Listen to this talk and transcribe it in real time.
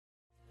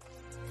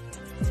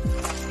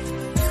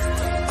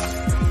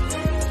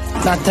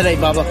Not today,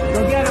 Bubba.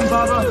 Go get him,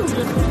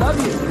 Bubba.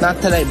 Love you. Not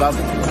today,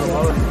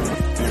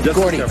 Bubba.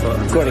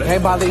 Gordy, can I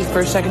bother you for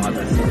a second?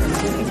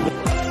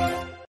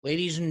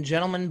 Ladies and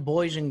gentlemen,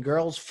 boys and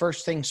girls,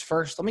 first things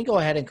first, let me go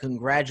ahead and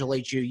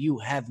congratulate you. You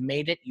have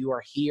made it. You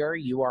are here.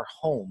 You are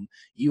home.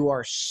 You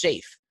are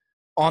safe.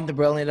 On the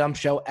Brilliant Dumb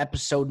Show,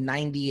 episode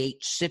 98.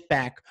 Sit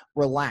back,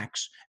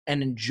 relax,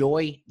 and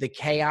enjoy the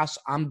chaos.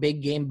 I'm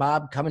Big Game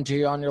Bob, coming to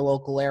you on your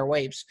local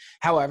airwaves.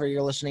 However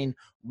you're listening,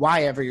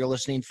 whyever you're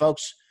listening,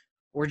 folks,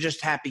 we're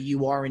just happy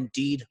you are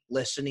indeed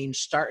listening.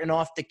 Starting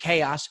off the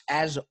chaos,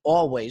 as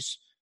always,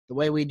 the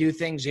way we do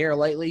things here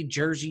lately,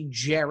 Jersey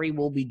Jerry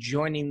will be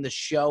joining the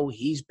show.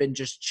 He's been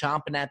just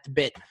chomping at the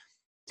bit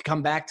to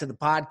come back to the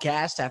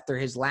podcast after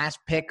his last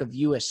pick of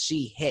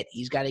USC hit.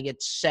 He's got to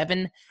get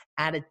 7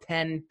 out of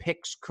 10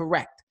 picks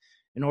correct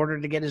in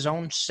order to get his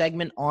own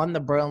segment on the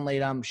Brilliant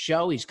Dumb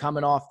Show. He's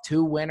coming off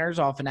 2 winners,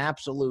 off an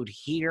absolute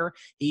heater.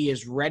 He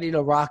is ready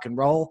to rock and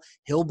roll.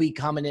 He'll be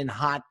coming in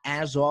hot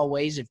as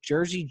always. If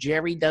Jersey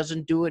Jerry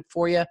doesn't do it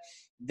for you,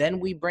 then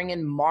we bring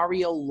in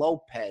Mario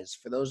Lopez.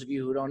 For those of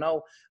you who don't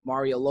know,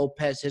 Mario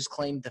Lopez, his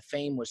claim to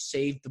fame was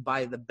Saved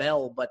by the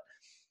Bell, but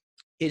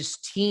his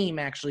team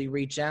actually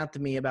reached out to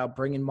me about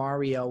bringing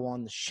Mario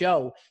on the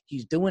show.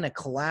 He's doing a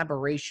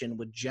collaboration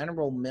with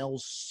General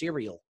Mills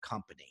Cereal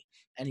Company,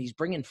 and he's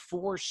bringing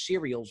 4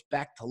 cereals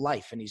back to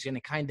life, and he's going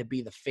to kind of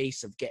be the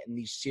face of getting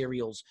these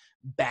cereals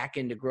back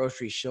into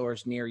grocery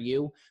stores near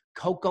you.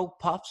 Cocoa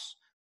Puffs,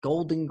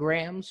 Golden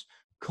Grams,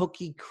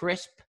 Cookie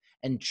Crisp,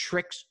 and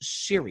Trix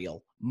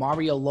cereal.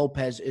 Mario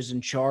Lopez is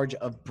in charge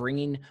of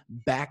bringing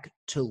back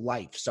to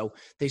life. So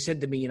they said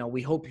to me,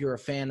 we hope you're a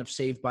fan of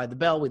Saved by the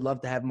Bell. We'd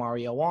love to have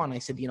Mario on. I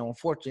said,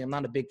 unfortunately, I'm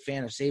not a big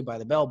fan of Saved by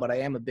the Bell, but I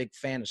am a big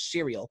fan of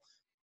cereal.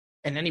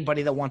 And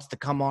anybody that wants to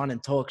come on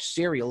and talk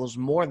cereal is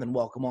more than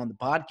welcome on the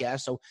podcast.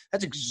 So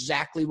that's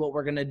exactly what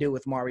we're going to do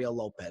with Mario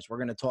Lopez. We're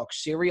going to talk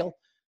cereal.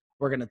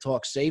 We're going to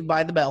talk Saved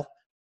by the Bell.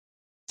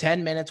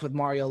 10 minutes with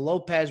Mario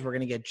Lopez. We're going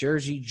to get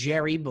Jersey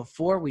Jerry.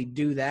 Before we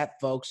do that,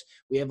 folks,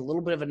 we have a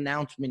little bit of an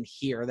announcement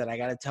here that I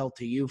got to tell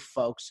to you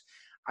folks.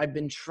 I've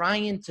been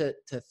trying to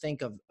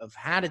think of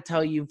how to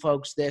tell you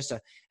folks this,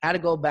 how to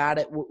go about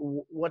it.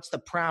 What's the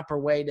proper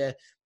way to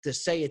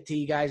say it to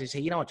you guys? I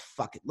say, you know what,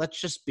 fuck it. Let's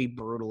just be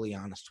brutally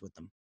honest with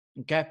them,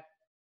 okay?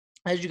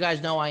 As you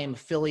guys know, I am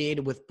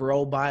affiliated with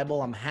Bro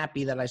Bible. I'm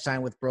happy that I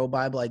signed with Bro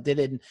Bible. I did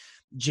it in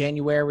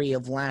January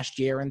of last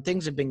year, and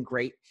things have been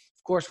great.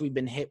 Of course, we've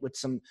been hit with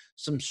some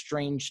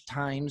strange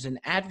times, and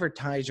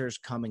advertisers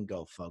come and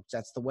go, folks.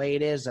 That's the way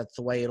it is. That's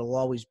the way it'll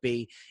always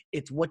be.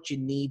 It's what you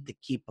need to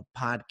keep a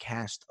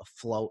podcast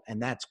afloat,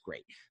 and that's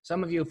great.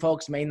 Some of you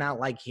folks may not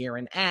like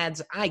hearing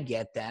ads. I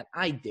get that.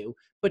 I do.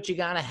 But you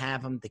got to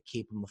have them to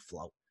keep them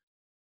afloat.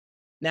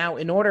 Now,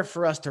 in order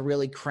for us to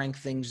really crank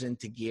things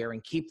into gear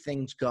and keep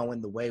things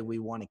going the way we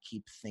want to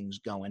keep things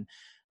going,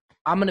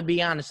 I'm going to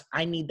be honest,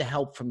 I need the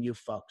help from you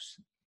folks.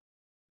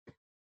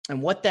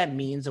 And what that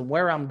means and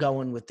where I'm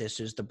going with this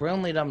is the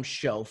Brilliant Dumb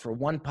Show, for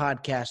 1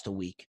 podcast a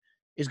week,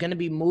 is going to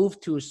be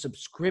moved to a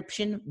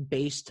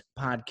subscription-based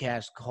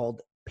podcast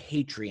called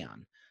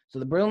Patreon. So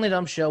the Brilliant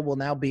Dumb Show will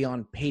now be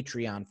on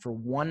Patreon for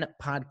 1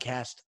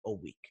 podcast a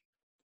week.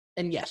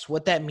 And yes,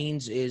 what that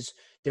means is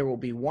there will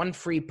be 1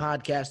 free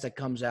podcast that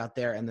comes out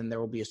there, and then there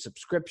will be a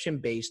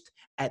subscription-based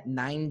at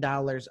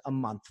 $9 a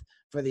month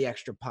for the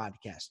extra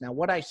podcast. Now,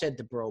 what I said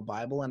to Bro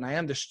Bible, and I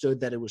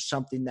understood that it was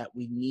something that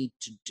we need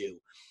to do,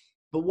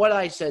 but what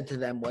I said to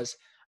them was,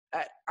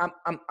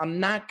 I'm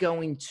not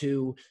going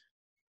to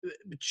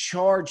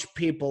charge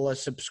people a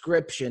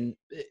subscription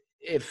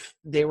if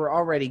they were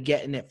already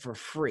getting it for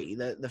free.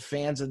 The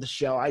fans of the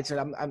show, I said,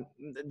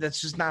 that's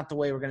just not the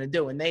way we're going to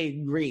do. And they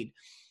agreed.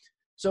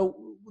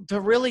 So to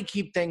really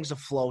keep things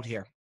afloat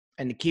here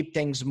and to keep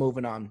things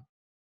moving on,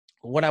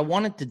 what I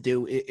wanted to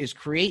do is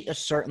create a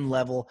certain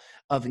level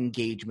of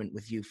engagement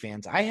with you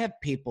fans. I have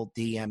people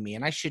DM me,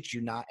 and I shit you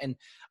not, and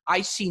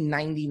I see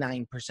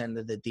 99%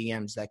 of the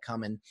DMs that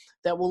come in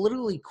that will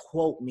literally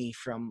quote me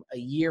from a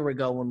year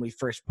ago when we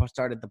first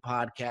started the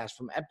podcast,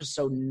 from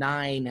episode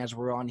 9 as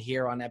we're on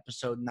here on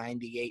episode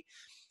 98.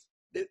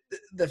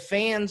 The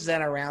fans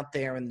that are out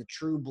there and the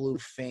true blue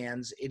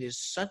fans, it is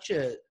such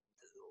a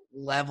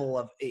level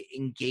of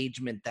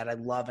engagement that I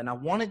love, and I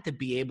wanted to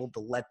be able to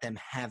let them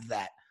have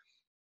that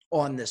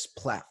on this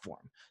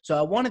platform. So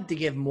I wanted to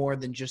give more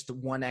than just the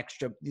 1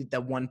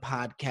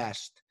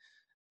 podcast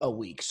a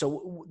week.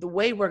 So the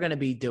way we're going to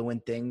be doing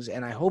things,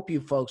 and I hope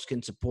you folks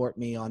can support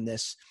me on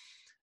this,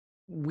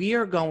 we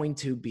are going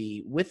to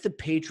be with the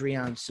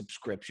Patreon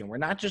subscription. We're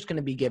not just going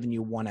to be giving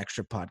you 1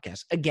 extra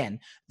podcast. Again,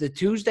 the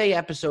Tuesday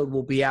episode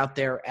will be out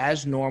there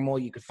as normal.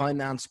 You can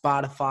find that on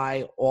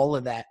Spotify, all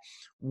of that.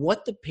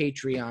 What the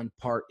Patreon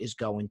part is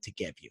going to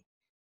give you,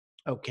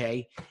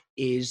 okay,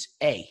 is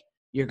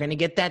you're going to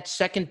get that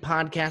 2nd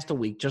podcast a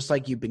week, just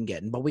like you've been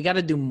getting, but we got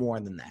to do more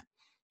than that.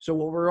 So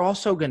what we're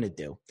also going to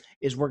do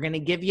is we're going to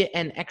give you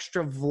an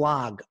extra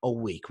vlog a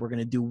week. We're going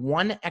to do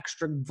 1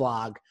 extra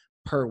vlog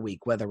per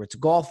week, whether it's a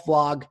golf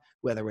vlog,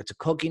 whether it's a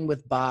cooking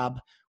with Bob,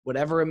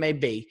 whatever it may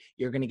be.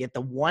 You're going to get the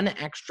 1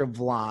 extra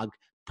vlog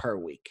per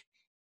week.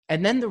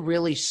 And then to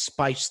really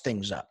spice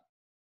things up,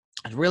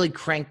 and really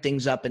crank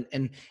things up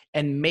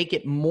and make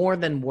it more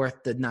than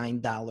worth the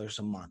 $9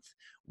 a month,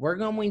 we're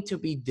going to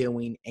be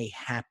doing a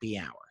happy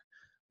hour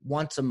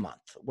once a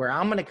month where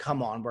I'm going to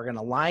come on. We're going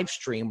to live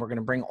stream. We're going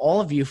to bring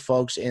all of you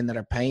folks in that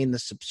are paying the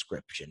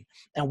subscription,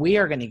 and we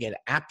are going to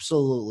get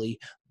absolutely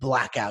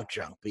blackout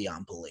drunk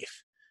beyond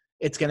belief.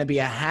 It's going to be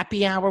a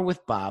happy hour with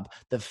Bob.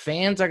 The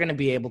fans are going to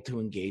be able to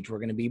engage. We're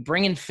going to be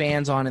bringing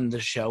fans on in the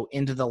show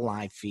into the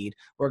live feed.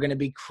 We're going to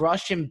be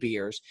crushing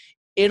beers.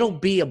 It'll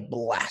be a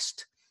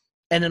blast.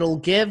 And it'll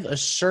give a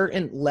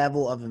certain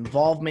level of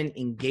involvement,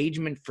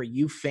 engagement for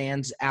you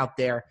fans out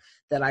there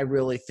that I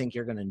really think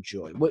you're going to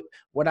enjoy.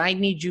 What I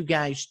need you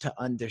guys to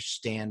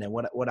understand, and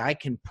what I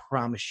can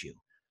promise you,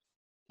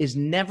 is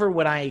never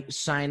would I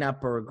sign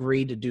up or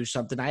agree to do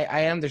something.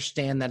 I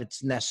understand that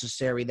it's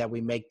necessary that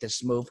we make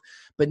this move,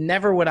 but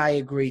never would I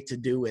agree to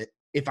do it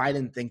if I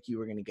didn't think you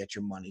were going to get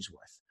your money's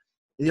worth.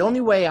 The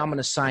only way I'm going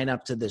to sign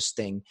up to this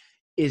thing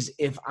is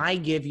if I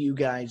give you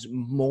guys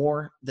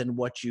more than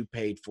what you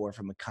paid for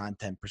from a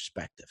content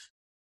perspective.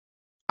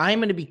 I'm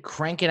going to be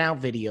cranking out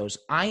videos.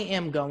 I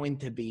am going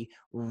to be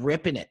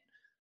ripping it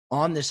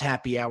on this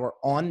happy hour,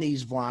 on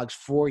these vlogs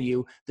for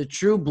you, the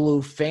true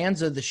blue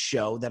fans of the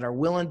show that are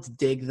willing to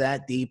dig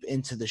that deep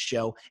into the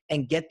show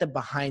and get the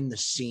behind the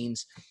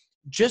scenes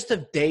just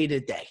of day to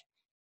day.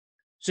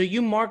 So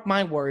you mark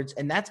my words,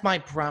 and that's my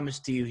promise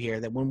to you here,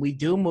 that when we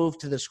do move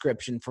to the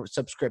subscription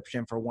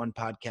for one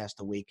podcast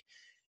a week,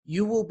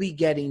 you will be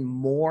getting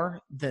more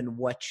than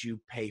what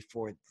you pay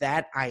for.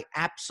 That I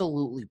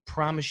absolutely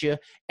promise you,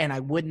 and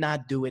I would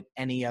not do it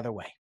any other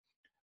way.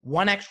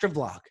 One extra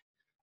vlog,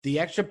 the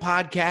extra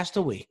podcast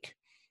a week,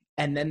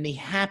 and then the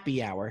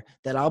happy hour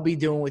that I'll be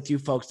doing with you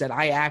folks that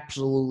I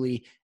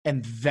absolutely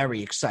am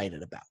very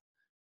excited about.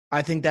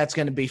 I think that's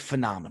going to be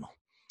phenomenal.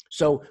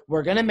 So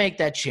we're going to make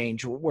that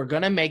change. We're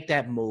going to make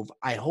that move.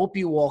 I hope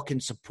you all can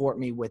support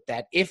me with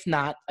that. If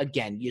not,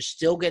 again, you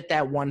still get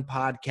that one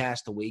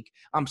podcast a week.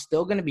 I'm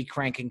still going to be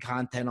cranking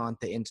content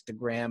onto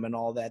Instagram and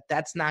all that.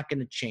 That's not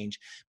going to change.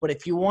 But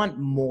if you want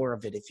more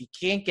of it, if you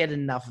can't get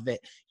enough of it,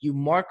 you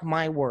mark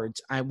my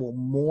words, I will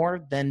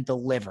more than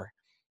deliver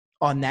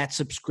on that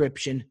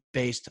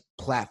subscription-based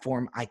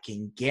platform. I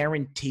can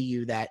guarantee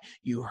you that.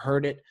 You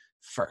heard it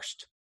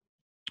first.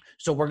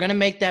 So we're going to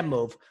make that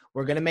move.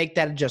 We're going to make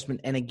that adjustment.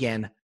 And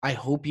again, I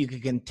hope you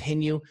can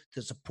continue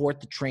to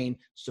support the train,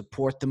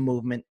 support the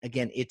movement.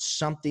 Again, it's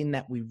something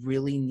that we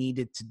really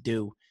needed to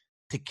do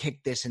to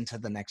kick this into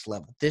the next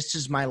level. This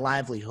is my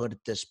livelihood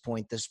at this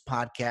point, this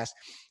podcast.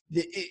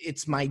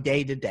 It's my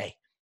day to day.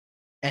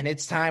 And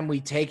it's time we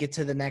take it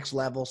to the next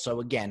level. So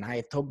again, I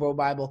have told Bro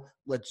Bible,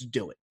 let's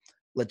do it.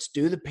 Let's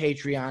do the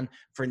Patreon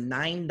for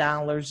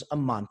 $9 a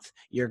month.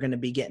 You're going to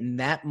be getting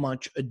that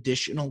much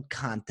additional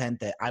content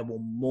that I will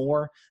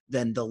more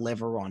than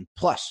deliver on.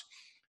 Plus,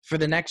 for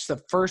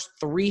the first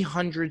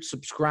 300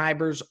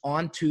 subscribers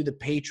onto the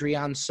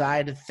Patreon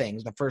side of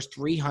things, the first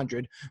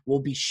 300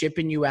 will be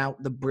shipping you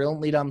out the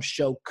Brilliantly Dumb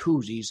Show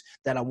koozies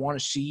that I want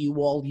to see you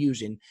all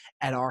using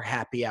at our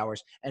happy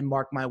hours. And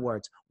mark my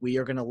words, we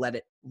are going to let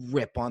it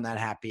rip on that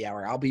happy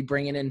hour. I'll be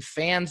bringing in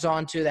fans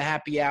onto the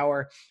happy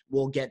hour.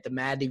 We'll get the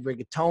Maddie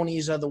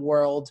Rigatonis of the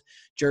world.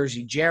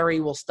 Jersey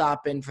Jerry will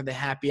stop in for the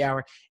happy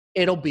hour.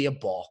 It'll be a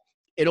ball.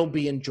 It'll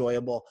be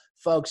enjoyable.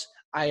 Folks,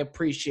 I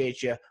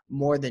appreciate you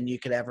more than you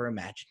could ever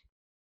imagine.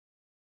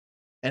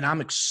 And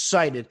I'm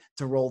excited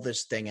to roll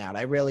this thing out.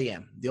 I really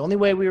am. The only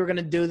way we were going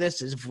to do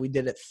this is if we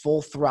did it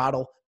full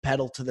throttle,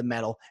 pedal to the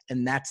metal,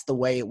 and that's the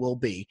way it will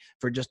be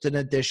for just an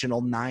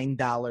additional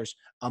 $9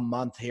 a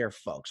month here,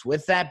 folks.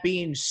 With that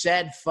being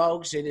said,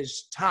 folks, it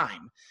is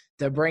time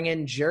to bring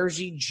in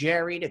Jersey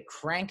Jerry to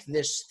crank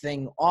this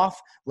thing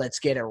off. Let's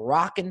get it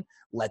rocking.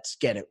 Let's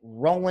get it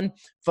rolling.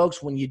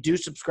 Folks, when you do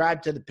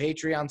subscribe to the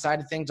Patreon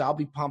side of things, I'll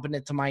be pumping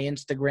it to my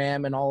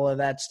Instagram and all of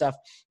that stuff.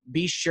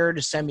 Be sure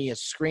to send me a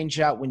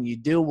screenshot when you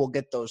do. We'll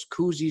get those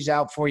koozies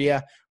out for you,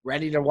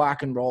 ready to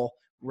rock and roll,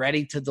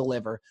 ready to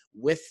deliver.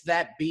 With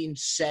that being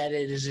said,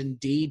 it is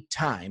indeed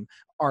time.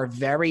 Our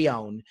very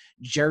own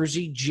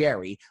Jersey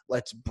Jerry.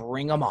 Let's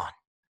bring him on.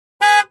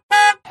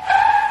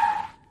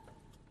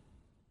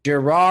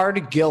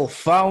 Gerard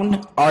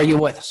Gilfone, are you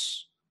with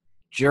us?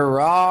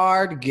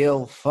 Gerard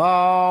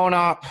Gilfone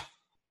up.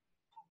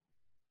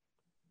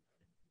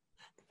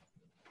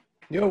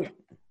 Yo,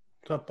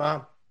 what's up,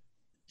 Bob?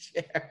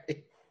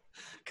 Jerry,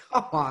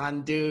 come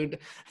on, dude.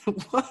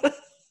 What?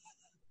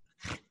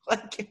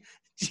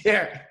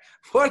 Jerry,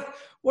 what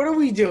are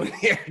we doing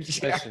here,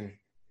 Jerry?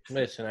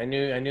 Listen. I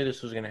knew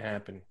this was gonna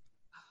happen.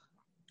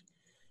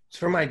 It's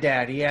for my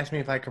dad. He asked me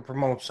if I could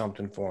promote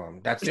something for him.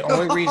 That's the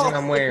only reason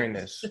I'm wearing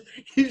this.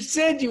 You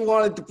said you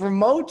wanted to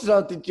promote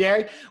something,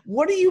 Jerry.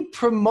 What are you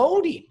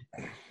promoting?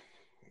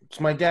 It's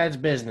my dad's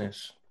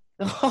business.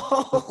 It's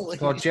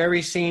called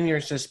Jerry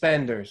Senior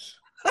Suspenders.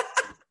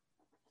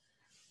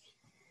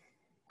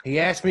 He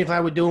asked me if I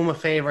would do him a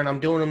favor, and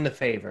I'm doing him the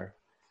favor.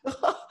 Go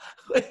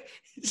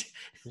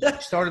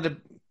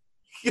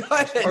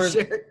ahead,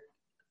 Jerry.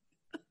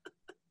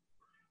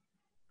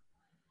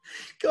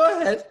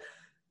 Go ahead.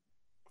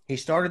 He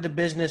started the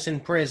business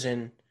in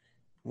prison.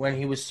 When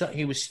he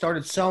was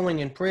started sewing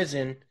in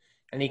prison,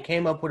 and he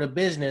came up with a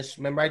business.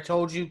 Remember I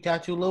told you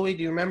Tattoo Louie?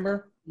 Do you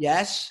remember?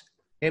 Yes.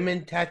 Him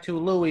and Tattoo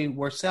Louie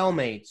were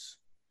cellmates,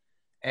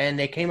 and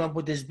they came up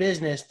with this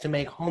business to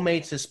make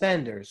homemade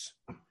suspenders.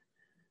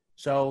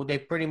 So they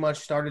pretty much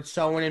started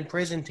sewing in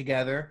prison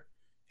together,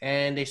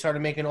 and they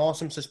started making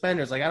awesome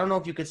suspenders. Like I don't know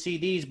if you could see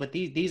these, but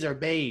these are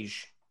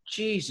beige.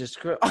 Jesus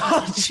Christ!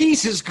 Oh,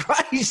 Jesus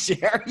Christ,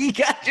 Jerry! You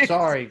got your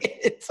Sorry,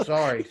 kids.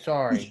 sorry.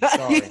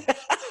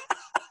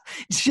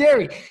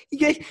 Jerry,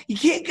 you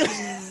can't go.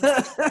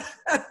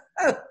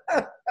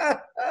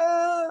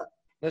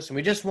 Listen,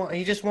 he just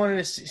wanted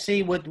to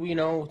see what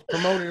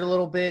promote it a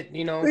little bit.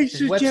 It's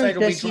His just website Jerry,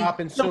 will be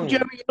dropping no, soon.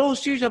 Jerry, no,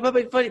 seriously, I'm not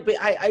being funny, but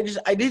I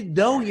didn't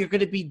know you're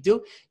gonna be doing.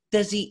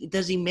 Does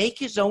he make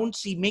his own?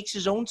 He makes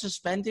his own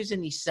suspenders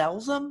and he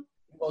sells them.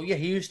 Well, yeah,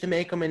 he used to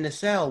make them in the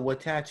cell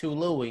with Tattoo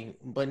Louie,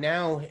 but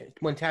now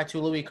when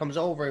Tattoo Louie comes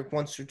over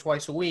once or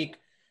twice a week,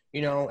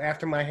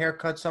 after my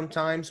haircut,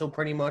 sometimes he'll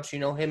pretty much,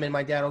 him and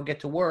my dad will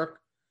get to work,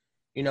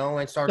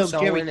 and start So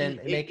sewing Jerry,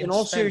 and making. in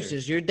all suspenders.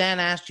 seriousness, your dad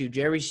asked you,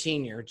 Jerry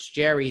Senior. It's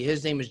Jerry.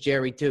 His name is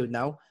Jerry too.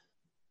 No.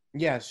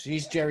 Yes,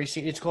 he's Jerry.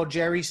 It's called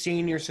Jerry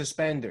Senior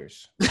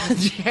Suspenders.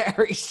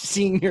 Jerry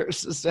Senior.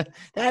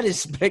 That is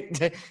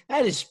spectacular.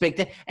 That is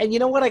spectacular. And you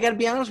know what? I got to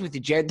be honest with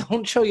you, Jared.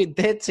 Don't show your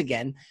tits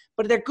again.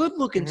 But they're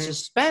good-looking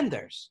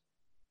suspenders.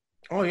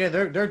 Oh yeah,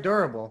 they're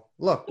durable.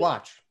 Look,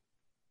 watch.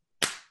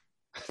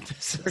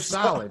 They're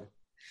solid.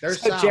 They're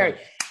solid. Jerry,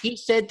 he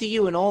said to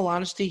you, in all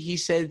honesty, he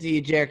said to you,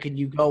 Jared, can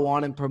you go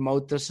on and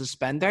promote the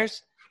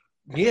suspenders?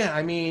 Yeah,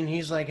 I mean,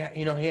 he's like,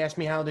 he asked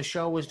me how the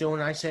show was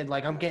doing. I said,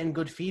 like, I'm getting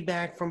good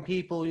feedback from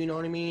people, you know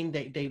what I mean?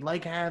 They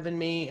like having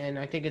me, and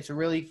I think it's a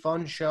really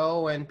fun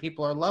show, and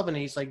people are loving it.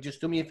 He's like,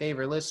 just do me a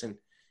favor. Listen,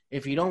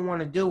 if you don't want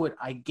to do it,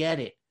 I get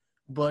it.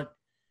 But,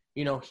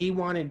 he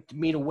wanted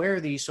me to wear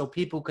these so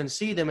people can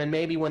see them, and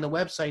maybe when the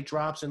website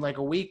drops in like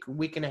a week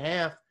and a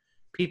half,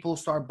 people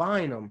start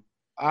buying them.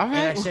 All right.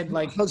 And I said,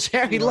 like, well,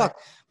 Jerry, look,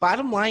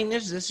 bottom line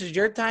is this is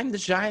your time to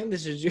shine.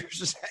 This is your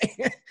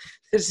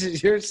this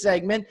is your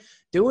segment.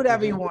 Do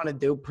whatever you want to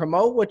do.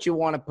 Promote what you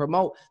want to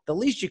promote. The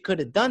least you could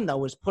have done,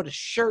 though, is put a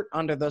shirt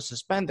under the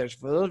suspenders.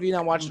 For those of you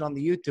not watching on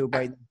the YouTube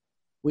right now,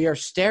 we are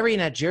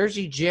staring at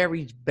Jersey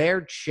Jerry's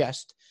bare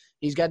chest.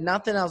 He's got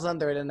nothing else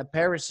under it than a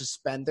pair of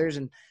suspenders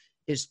and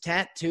his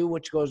tattoo,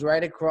 which goes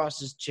right across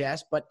his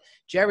chest. But,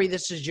 Jerry,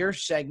 this is your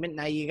segment.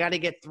 Now, you got to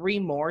get 3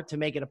 more to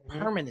make it a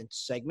permanent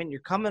segment.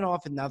 You're coming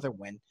off another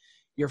win.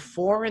 You're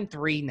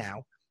 4-3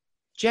 now.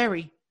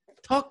 Jerry,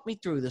 talk me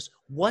through this.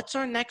 What's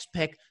our next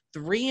pick?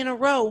 3 in a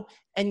row,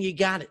 and you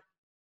got it.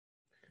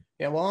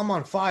 Yeah, well, I'm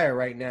on fire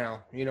right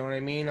now. You know what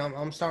I mean?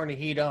 I'm starting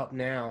to heat up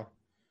now.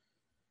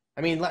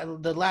 I mean,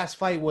 the last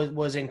fight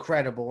was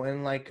incredible,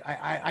 and, like,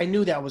 I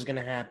knew that was going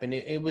to happen.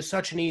 It was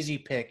such an easy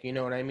pick, you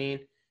know what I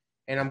mean?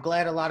 And I'm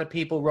glad a lot of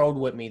people rode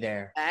with me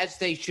there. As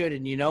they should.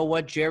 And you know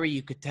what, Jerry?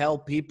 You could tell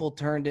people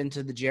turned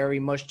into the Jerry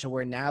Mush to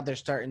where now they're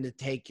starting to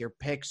take your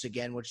picks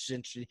again, which is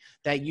interesting.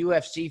 That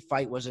UFC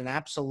fight was an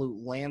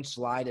absolute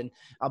landslide. And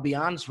I'll be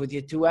honest with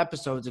you, 2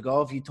 episodes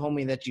ago, if you told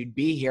me that you'd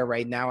be here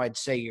right now, I'd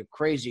say you're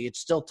crazy. It's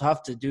still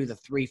tough to do the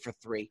 3 for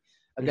 3.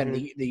 Again,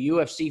 the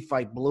UFC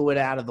fight blew it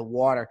out of the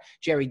water.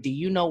 Jerry, do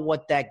you know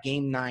what that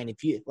game 9,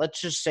 let's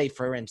just say,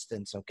 for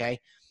instance, okay,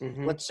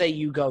 let's say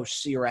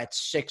you're at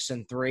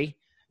 6-3.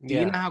 Do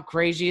you know how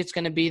crazy it's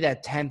going to be,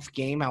 that 10th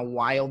game, how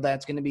wild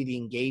that's going to be, the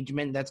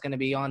engagement that's going to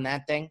be on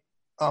that thing?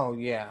 Oh,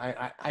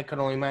 yeah. I could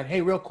only imagine. Hey,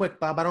 real quick,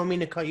 Bob, I don't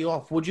mean to cut you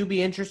off. Would you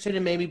be interested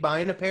in maybe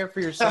buying a pair for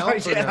yourself?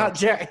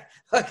 Jerry,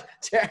 look,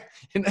 Jerry.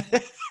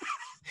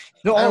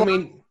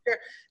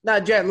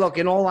 Jerry, look,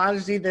 in all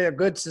honesty, they're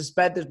good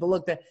suspenders, but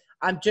look,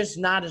 I'm just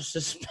not a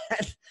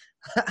suspender.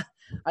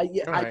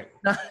 I'm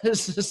not a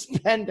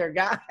suspender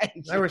guy.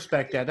 I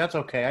respect that. That's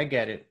okay. I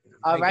get it.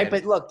 All right,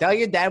 but look, tell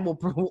your dad we'll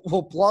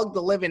plug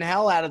the living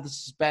hell out of the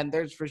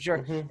suspenders for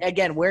sure.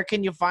 Again, where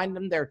can you find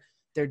them? They're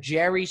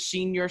Jerry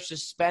Senior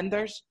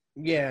Suspenders.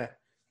 Yeah.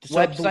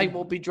 Website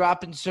will be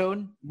dropping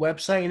soon.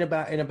 Website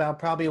in about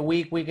probably a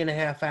week and a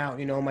half out.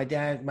 My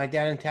dad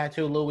and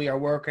Tattoo Louie are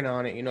working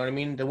on it. You know what I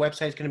mean? The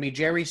website's going to be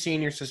Jerry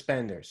Senior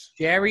Suspenders.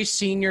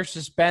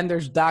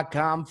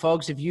 JerrySeniorSuspenders.com,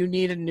 folks. If you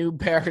need a new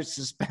pair of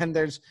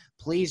suspenders,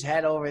 please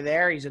head over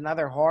there. He's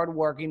another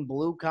hardworking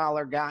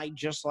blue-collar guy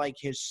just like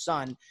his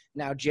son.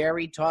 Now,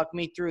 Jerry, talk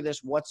me through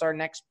this. What's our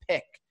next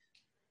pick?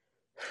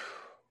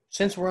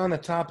 Since we're on the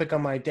topic of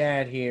my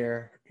dad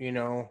here,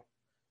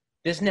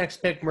 this next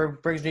pick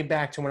brings me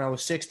back to when I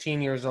was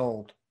 16 years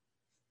old.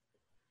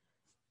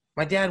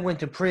 My dad went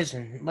to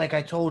prison, like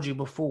I told you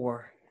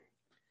before.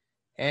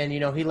 And,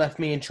 he left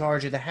me in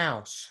charge of the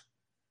house.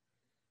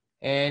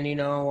 And,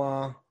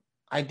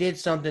 I did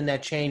something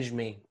that changed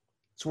me.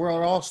 It's where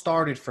it all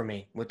started for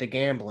me, with the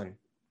gambling.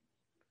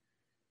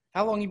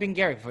 How long you been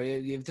gambling for?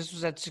 If this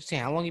was at 16,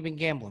 how long you been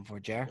gambling for,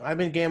 Jared? I've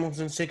been gambling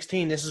since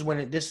 16. This is when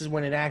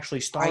it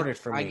actually started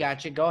for me. I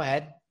got you. Go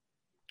ahead.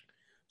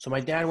 So my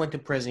dad went to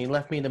prison. He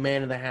left me the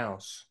man of the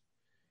house.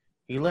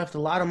 He left a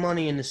lot of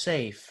money in the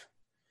safe.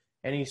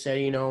 And he said,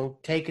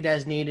 take it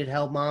as needed,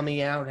 help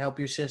mommy out, help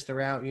your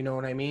sister out, you know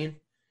what I mean?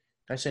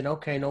 I said,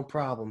 okay, no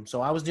problem.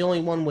 So I was the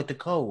only one with the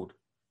code.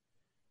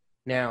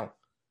 Now,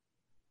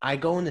 I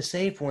go in the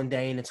safe one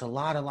day and it's a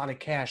lot of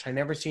cash. I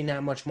never seen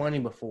that much money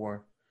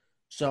before.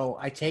 So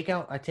I take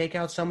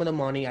out some of the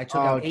money.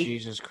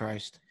 Jesus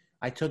Christ.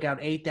 I took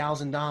out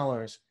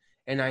 $8,000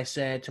 and I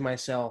said to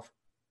myself,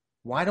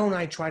 why don't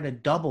I try to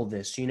double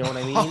this? You know what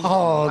I mean?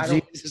 Oh,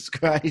 Jesus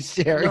Christ,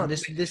 Jerry. No,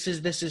 this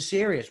is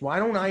serious. Why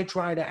don't I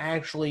try to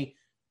actually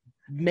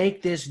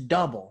make this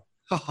double?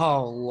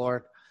 Oh,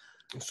 Lord.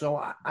 So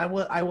I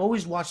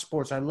always watch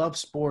sports. I love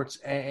sports,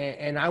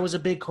 and I was a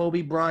big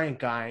Kobe Bryant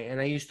guy, and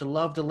I used to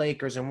love the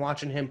Lakers and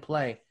watching him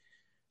play.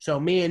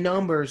 So me and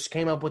Numbers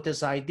came up with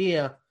this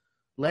idea.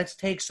 Let's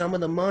take some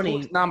of the money.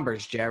 Who's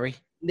Numbers, Jerry?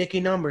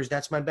 Nicky Numbers,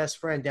 that's my best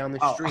friend down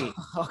the street.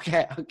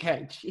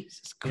 Okay.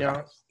 Jesus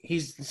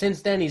Christ.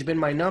 Since then he's been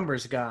my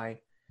numbers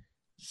guy.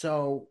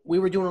 So we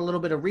were doing a little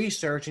bit of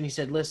research, and he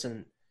said,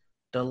 listen,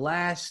 the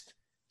last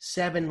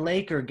 7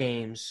 Laker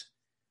games,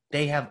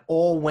 they have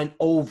all went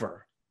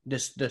over the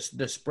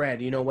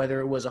spread, whether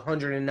it was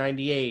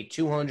 198,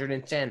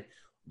 210,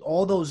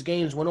 all those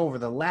games went over.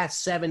 The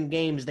last 7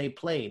 games they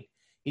played.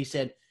 He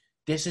said,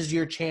 this is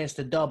your chance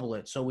to double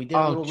it. So we did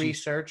a little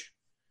research,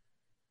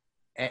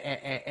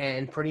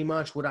 and pretty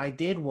much what I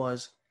did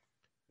was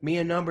me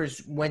and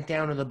Numbers went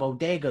down to the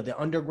bodega, the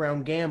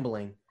underground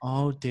gambling.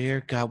 Oh,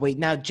 dear God. Wait,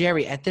 now,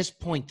 Jerry, at this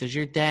point, does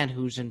your dad,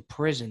 who's in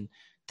prison,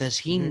 does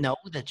he know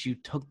that you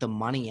took the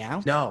money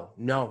out?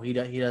 No, he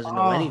doesn't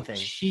know anything.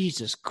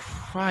 Jesus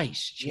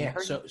Christ, Jerry.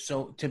 Yeah.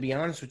 So to be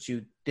honest with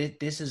you,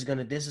 this is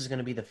gonna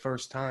be the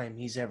first time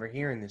he's ever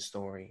hearing this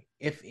story.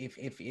 If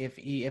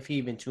he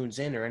even tunes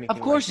in or anything.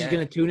 Of course like he's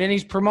gonna tune in.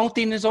 He's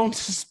promoting his own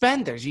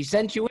suspenders. He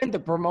sent you in to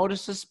promote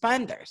his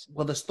suspenders.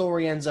 Well, the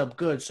story ends up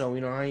good, so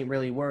I ain't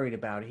really worried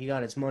about it. He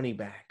got his money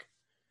back.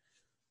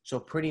 So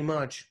pretty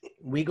much,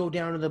 we go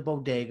down to the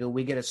bodega.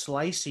 We get a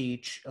slice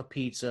each, a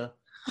pizza,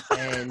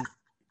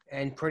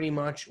 and pretty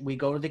much we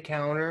go to the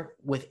counter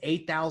with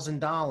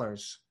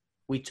 $8,000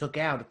 we took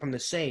out from the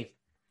safe.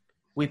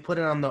 We put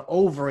it on the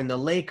over in the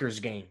Lakers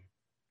game.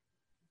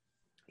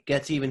 It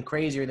gets even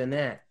crazier than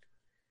that.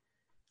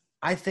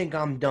 I think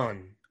I'm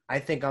done.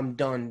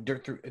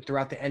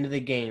 Throughout the end of the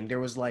game. There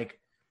was the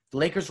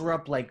Lakers were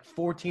up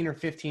 14 or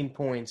 15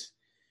 points.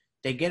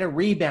 They get a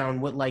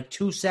rebound with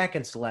 2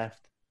 seconds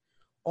left.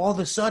 All of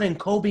a sudden,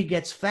 Kobe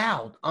gets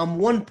fouled. I'm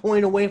 1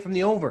 point away from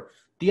the over.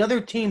 The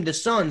other team, the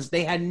Suns,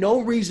 they had no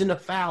reason to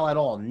foul at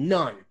all.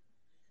 None.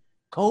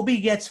 Kobe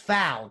gets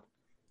fouled,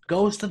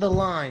 goes to the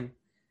line.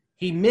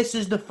 He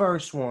misses the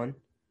first one.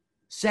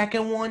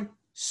 Second one,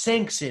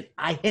 sinks it.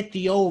 I hit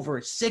the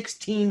over,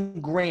 16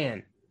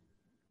 grand.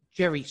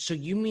 Jerry, so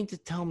you mean to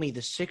tell me the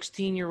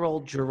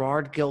 16-year-old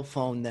Gerard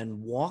Gilfone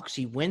then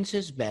he wins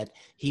his bet.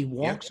 He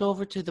walks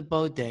over to the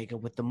bodega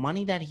with the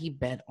money that he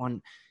bet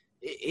on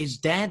his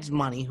dad's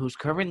money, who's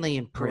currently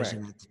in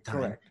prison at the time.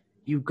 Correct.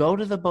 You go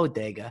to the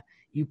bodega.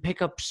 You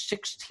pick up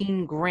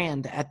 16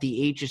 grand at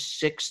the age of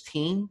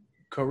 16?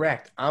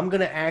 Correct. I'm going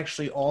to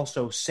actually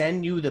also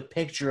send you the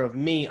picture of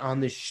me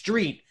on the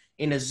street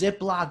in a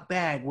Ziploc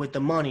bag with the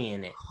money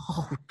in it.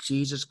 Oh,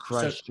 Jesus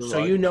Christ.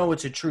 So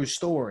it's a true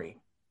story.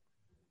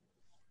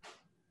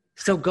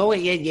 So go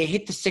ahead. You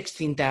hit the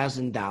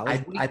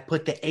 $16,000. I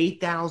put the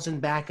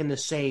 $8,000 back in the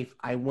safe.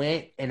 I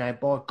went and I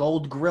bought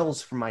gold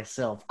grills for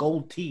myself,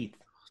 gold teeth.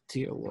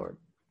 Dear Lord.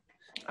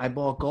 I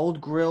bought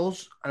gold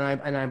grills, and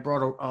I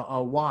brought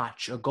a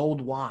watch, a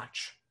gold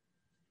watch.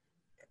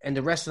 And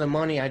the rest of the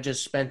money, I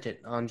just spent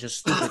it on just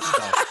stupid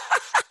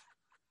stuff.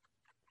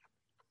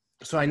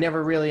 So I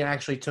never really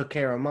actually took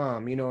care of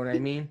Mom. You know what I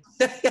mean?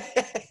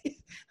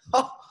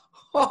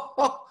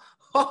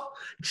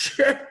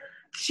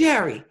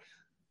 Jerry.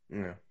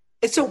 Yeah.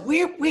 It's a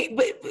weird,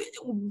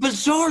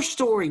 bizarre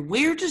story.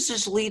 Where does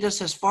this lead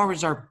us as far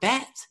as our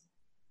bet?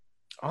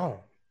 Oh,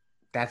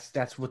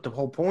 that's what the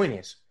whole point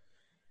is.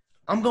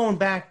 I'm going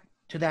back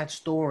to that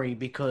story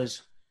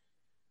because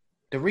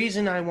the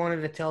reason I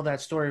wanted to tell that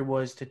story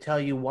was to tell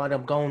you what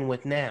I'm going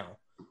with now.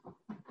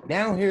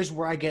 Now here's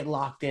where I get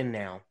locked in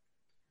now.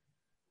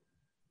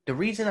 The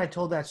reason I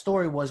told that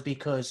story was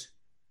because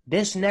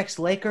this next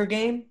Laker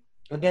game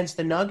against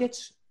the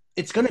Nuggets,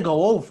 it's going to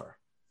go over.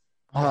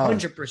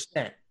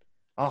 100%.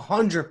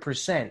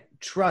 100%.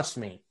 Trust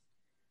me.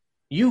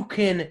 You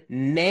can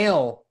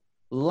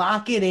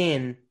lock it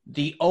in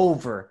the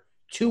over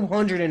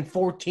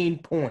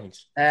 214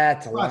 points.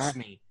 That's a lot. Trust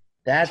me.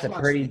 That's a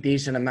pretty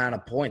decent amount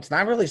of points.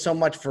 Not really so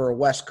much for a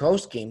West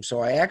Coast game. So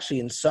I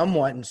actually, in some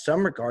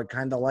regard,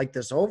 kind of like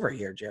this over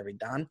here, Jerry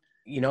Don.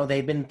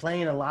 They've been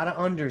playing a lot of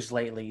unders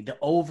lately. The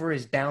over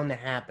is bound to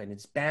happen.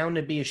 It's bound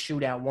to be a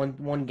shootout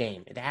one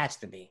game. It has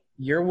to be.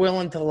 You're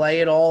willing to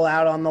lay it all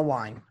out on the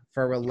line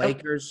for a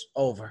Lakers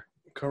over.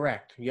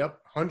 Correct. Yep.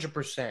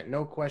 100%.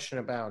 No question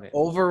about it.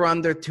 Over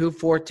under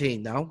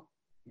 214, no?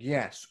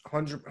 Yes,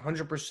 100%.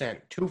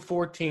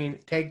 214,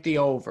 take the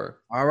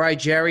over. All right,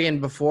 Jerry,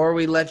 and before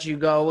we let you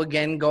go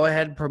again, go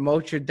ahead and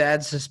promote your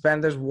dad's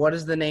suspenders. What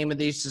is the name of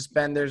these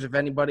suspenders if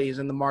anybody is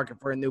in the market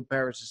for a new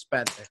pair of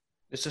suspenders?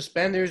 The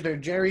suspenders, they're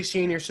Jerry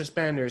Senior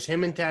suspenders.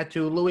 Him and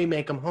Tattoo Louie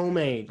make them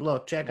homemade.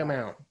 Look, check them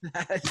out.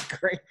 That's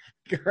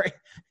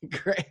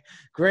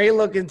great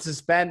looking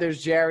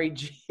suspenders, Jerry.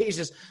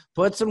 Jesus,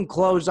 put some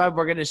clothes on.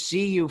 We're gonna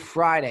see you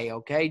Friday,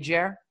 okay,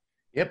 Jer?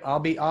 Yep, I'll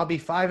be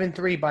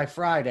 5-3 by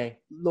Friday.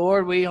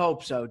 Lord, we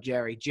hope so,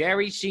 Jerry.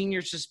 Jerry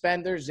Senior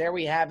suspenders. There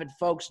we have it,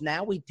 folks.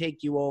 Now we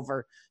take you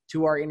over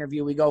to our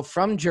interview. We go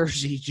from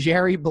Jersey,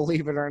 Jerry,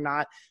 believe it or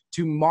not,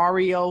 to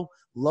Mario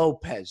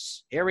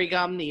Lopez. Here we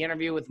come, the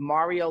interview with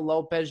Mario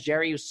Lopez.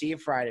 Jerry, we'll see you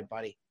Friday,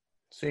 buddy.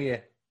 See ya.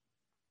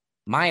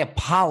 My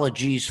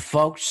apologies,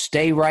 folks.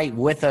 Stay right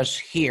with us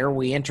here.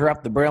 We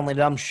interrupt the Brilliantly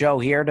Dumb show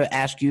here to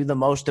ask you the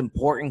most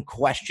important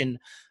question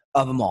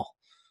of them all.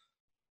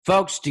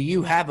 Folks, do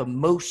you have a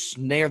moose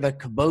near the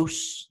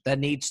caboose that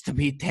needs to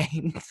be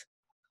tamed?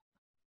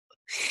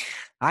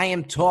 I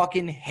am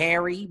talking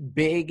hairy,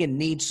 big, and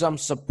need some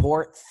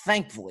support.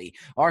 Thankfully,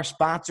 our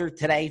sponsor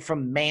today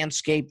from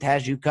Manscaped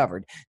has you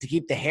covered to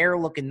keep the hair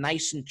looking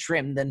nice and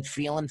trimmed and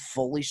feeling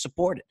fully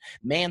supported.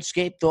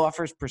 Manscaped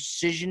offers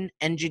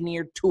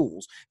precision-engineered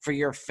tools for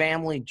your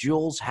family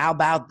jewels. How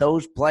about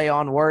those play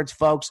on words,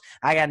 folks?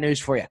 I got news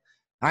for you.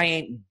 I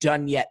ain't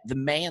done yet. The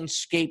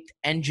Manscaped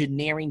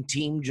engineering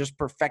team just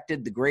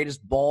perfected the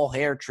greatest ball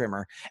hair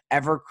trimmer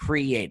ever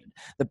created.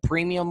 The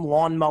Premium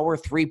Lawnmower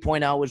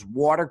 3.0 is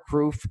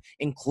waterproof,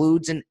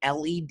 includes an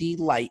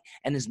LED light,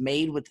 and is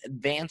made with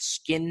advanced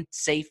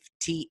skin-safe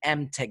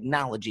TM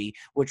technology,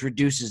 which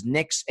reduces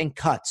nicks and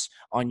cuts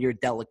on your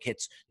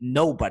delicates.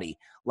 Nobody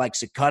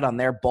likes a cut on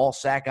their ball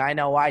sack. I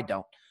know I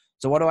don't.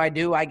 So what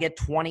do? I get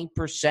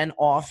 20%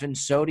 off, and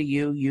so do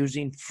you,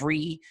 using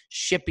free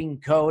shipping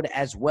code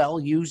as well,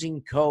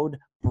 using code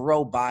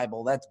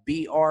BROBIBLE. That's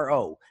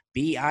BROBIBLE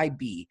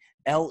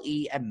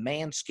at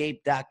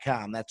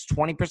manscaped.com. That's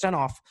 20%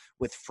 off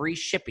with free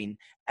shipping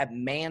at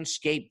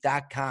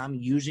manscaped.com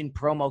using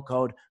promo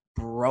code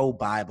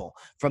BROBIBLE.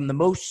 From the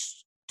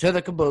moose to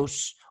the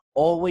caboose,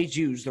 always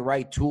use the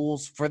right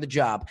tools for the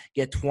job.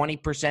 Get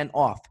 20%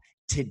 off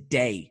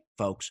today,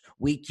 folks.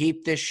 We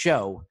keep this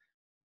show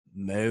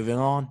moving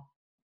on.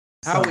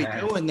 How we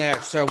doing there,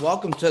 sir?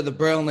 Welcome to the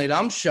Brilliantly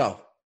Dumb show.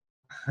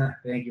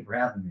 Thank you for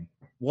having me.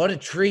 What a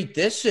treat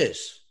this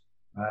is.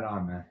 Right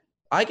on, man.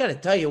 I got to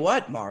tell you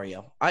what,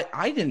 Mario.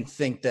 I didn't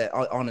think that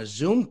on a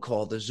Zoom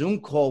call, the Zoom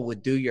call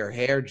would do your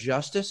hair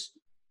justice.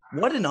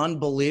 What an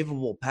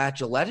unbelievable patch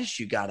of lettuce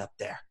you got up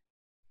there.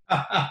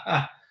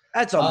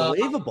 That's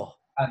unbelievable.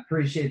 I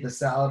appreciate the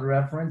salad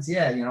reference.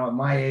 Yeah, at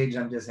my age,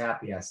 I'm just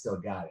happy I still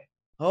got it.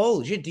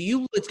 Oh,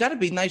 it's got to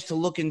be nice to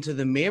look into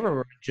the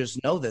mirror and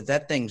just know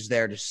that thing's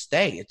there to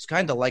stay. It's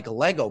kind of like a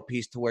Lego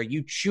piece to where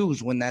you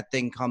choose when that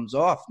thing comes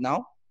off,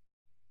 no?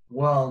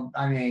 Well,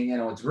 I mean,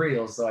 it's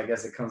real, so I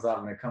guess it comes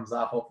off when it comes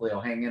off. Hopefully it'll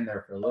hang in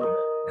there for a little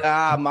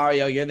bit.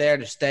 Mario, you're there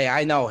to stay.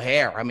 I know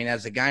hair. I mean,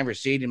 as a guy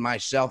receding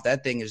myself,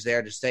 that thing is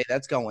there to stay.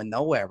 That's going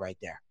nowhere right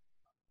there.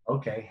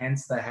 Okay,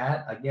 hence the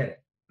hat. I get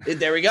it.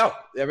 There we go.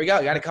 You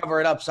got to cover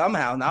it up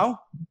somehow, no?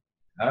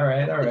 All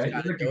right.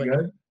 You're looking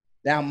good.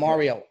 Now,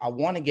 Mario, I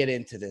want to get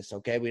into this,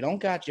 okay? We don't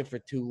got you for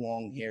too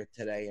long here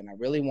today, and I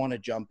really want to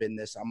jump in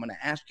this. I'm going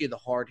to ask you the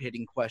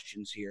hard-hitting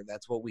questions here.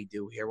 That's what we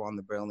do here on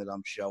the Brilliantly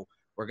Dumb Show.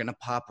 We're going to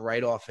pop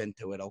right off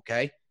into it,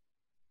 okay?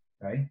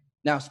 Right.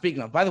 Now,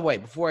 speaking of, by the way,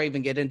 before I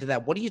even get into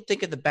that, what do you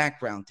think of the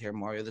background here,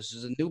 Mario? This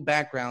is a new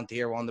background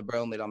here on the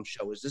Brilliantly Dumb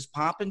Show. Is this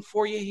popping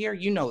for you here?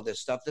 You know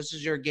this stuff. This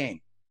is your game.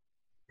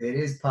 It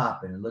is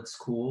popping. It looks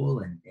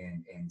cool and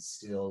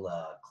still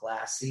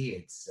classy.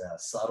 It's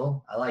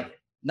subtle. I like it.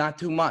 Not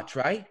too much,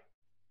 right?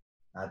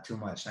 Not too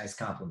much. Nice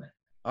compliment.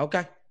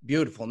 Okay,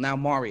 beautiful. Now,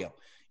 Mario,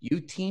 you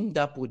teamed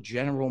up with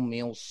General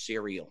Mills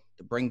cereal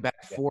to bring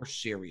back 4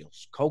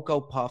 cereals: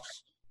 Cocoa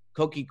Puffs,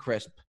 Cookie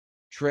Crisp,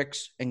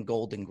 Trix, and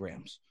Golden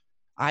Grams.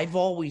 I've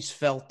always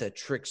felt that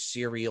Trix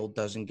cereal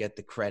doesn't get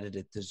the credit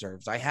it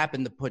deserves. I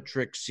happen to put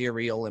Trix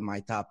cereal in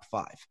my top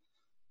 5.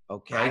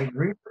 Okay? I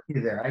agree with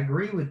you there. I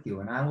agree with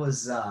you. And I'm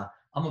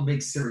a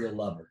big cereal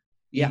lover.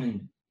 Yeah.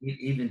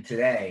 Even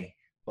today.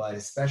 But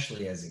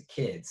especially as a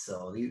kid.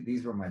 So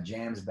these were my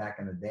jams back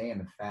in the day. And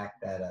the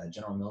fact that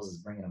General Mills is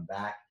bringing them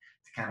back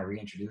to kind of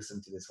reintroduce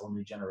them to this whole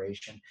new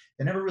generation.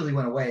 They never really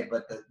went away,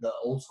 but the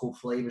old school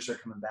flavors are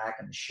coming back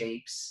and the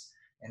shapes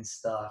and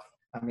stuff.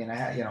 I mean,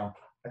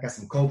 I got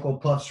some Cocoa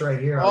Puffs right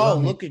here. Oh,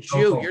 look at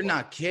you. You're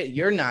not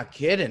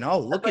kidding. Oh,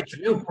 look at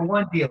you. For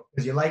one deal,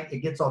 because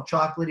it gets all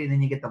chocolatey, and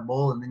then you get the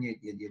bowl, and then you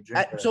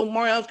drink So,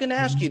 Mario, I was going to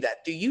ask you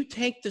that. Do you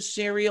take the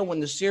cereal when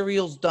the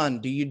cereal's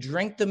done? Do you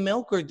drink the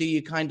milk, or do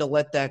you kind of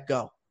let that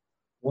go?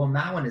 Well,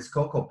 now when it's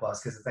Cocoa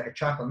Puffs, because it's like a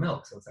chocolate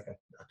milk, so it's like a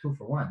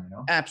 2-for-1,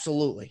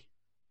 Absolutely.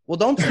 Well,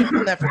 don't sleep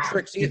on that for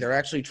Trix either.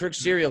 Actually, Trix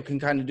cereal can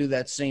kind of do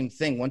that same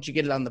thing. Once you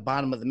get it on the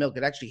bottom of the milk,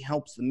 it actually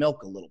helps the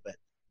milk a little bit.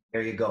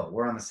 There you go.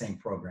 We're on the same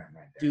program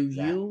right there.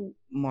 You,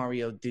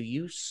 Mario, do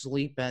you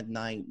sleep at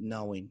night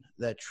knowing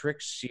that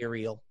Trix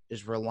cereal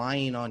is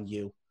relying on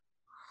you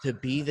to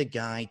be the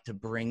guy to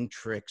bring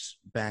Trix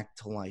back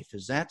to life.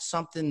 Is that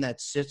something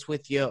that sits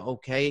with you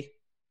okay?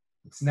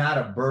 It's not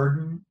a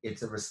burden.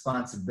 It's a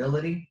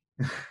responsibility,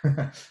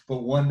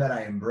 but one that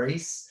I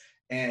embrace.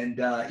 And,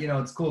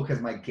 it's cool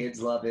because my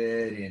kids love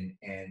it.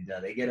 And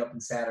they get up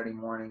on Saturday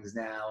mornings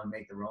now and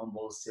make their own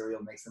bowl of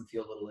cereal, makes them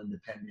feel a little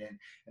independent.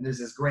 And there's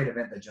this great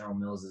event that General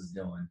Mills is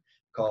doing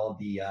called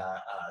the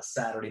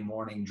Saturday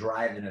morning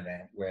drive-in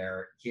event,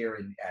 where here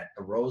at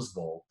the Rose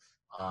Bowl,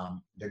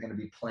 they're going to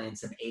be playing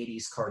some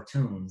 80s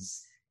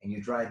cartoons, and you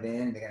drive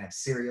in and they're going to have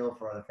cereal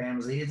for other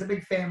families. It's a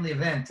big family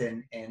event,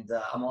 and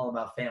I'm all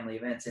about family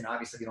events. And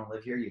obviously, if you don't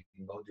live here, you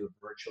can go do it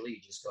virtually.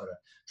 You just go to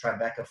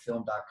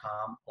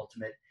TribecaFilm.com,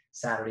 Ultimate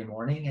Saturday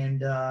Morning,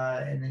 and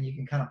then you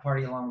can kind of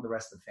party along with the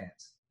rest of the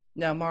fans.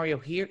 Now, Mario,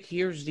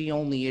 here's the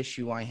only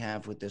issue I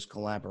have with this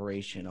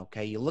collaboration,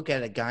 okay? You look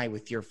at a guy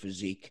with your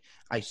physique.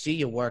 I see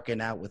you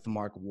working out with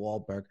Mark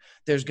Wahlberg.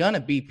 There's going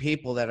to be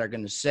people that are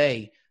going to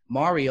say,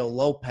 Mario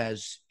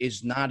Lopez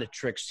is not a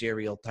Trix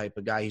cereal type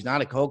of guy. He's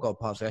not a Cocoa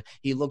Puffs guy.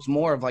 He looks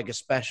more of like a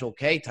Special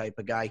K type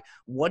of guy.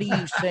 What do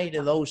you say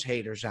to those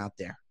haters out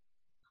there?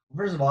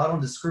 First of all, I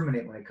don't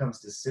discriminate when it comes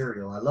to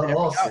cereal. I love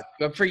all cereal.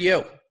 Good for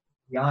you. To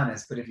be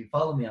honest, but if you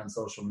follow me on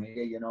social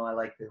media, I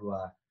like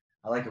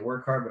to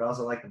work hard, but I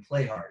also like to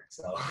play hard.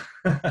 So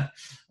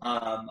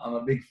I'm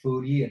a big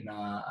foodie, and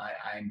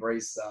I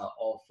embrace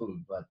all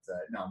food. But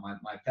no,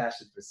 my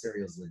passion for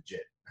cereal is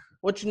legit.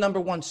 What's your number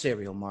one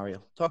cereal,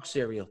 Mario? Talk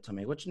cereal to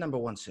me. What's your number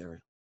one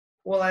cereal?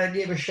 Well, I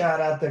gave a shout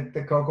out to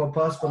the Cocoa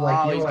Puffs,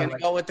 but he's gonna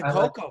go with the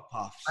Cocoa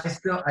Puffs.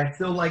 I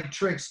still like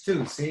Trix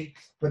too. See,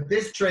 but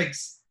this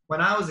Trix,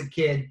 when I was a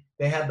kid,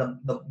 they had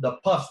the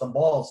puffs, the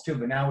balls too.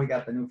 But now we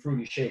got the new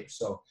fruity shapes.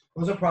 So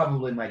those are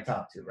probably my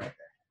top two right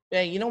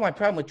there. Yeah, my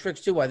problem with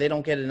Trix too, why they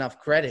don't get enough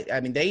credit.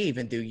 I mean, they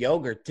even do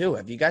yogurt too.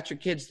 Have you got your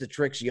kids the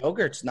Trix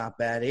yogurt? It's not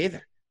bad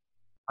either.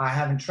 I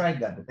haven't tried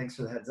that, but thanks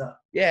for the heads up.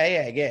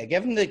 Yeah.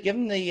 Give them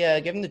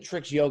the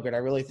Trix yogurt. I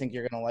really think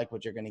you're gonna like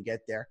what you're gonna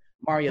get there.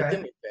 Mario, do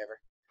me a favor.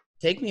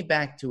 Take me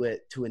back to a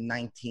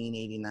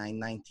 1989,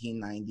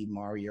 1990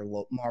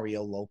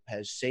 Mario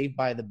Lopez, Saved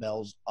by the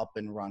Bell's up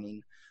and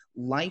running.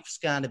 Life's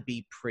got to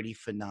be pretty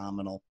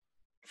phenomenal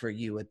for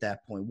you at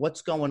that point.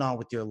 What's going on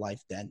with your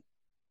life then?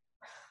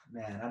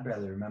 Man, I'd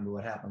barely remember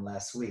what happened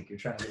last week. You're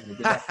trying to get me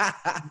to get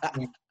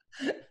that.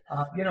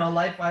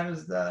 Life, I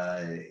was,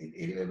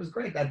 it was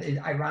great.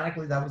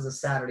 Ironically, that was a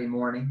Saturday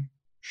morning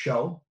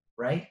show,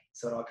 right?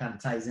 So it all kind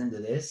of ties into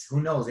this.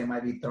 Who knows? They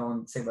might be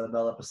throwing Saved by the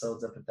Bell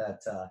episodes up at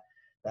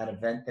that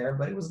event there,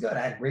 but it was good.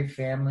 I had a great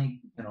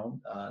family,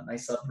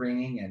 nice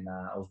upbringing, and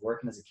I was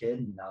working as a kid,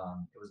 and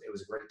it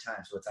was a great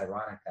time. So it's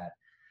ironic that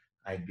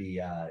I'd be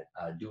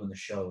doing the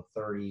show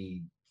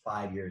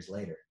 35 years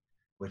later,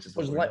 which is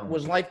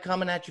was life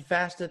coming at you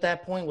fast at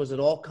that point? Was it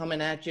all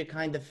coming at you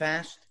kind of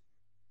fast?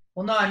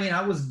 Well, no, I mean,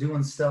 I was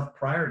doing stuff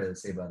prior to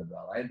Saved by the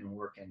Bell. I had been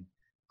working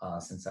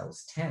since I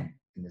was 10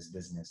 in this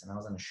business, and I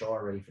was on a show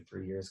already for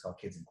 3 years called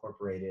Kids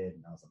Incorporated,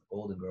 and I was on the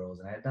Golden Girls,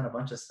 and I had done a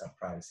bunch of stuff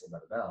prior to Saved by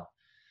the Bell.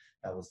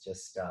 That was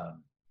just a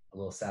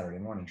little Saturday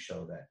morning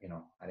show that,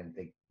 I didn't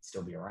think would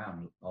still be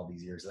around all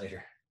these years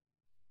later.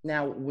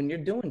 Now, when you're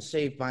doing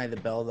Saved by the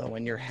Bell, though,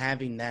 and you're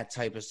having that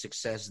type of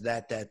success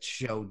that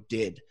show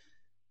did,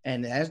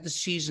 and as the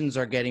seasons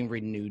are getting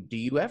renewed, do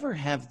you ever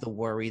have the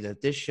worry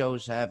that this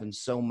show's having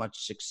so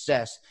much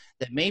success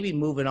that maybe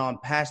moving on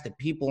past it,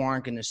 people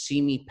aren't going to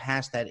see me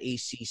past that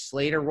AC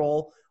Slater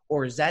role?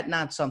 Or is that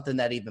not something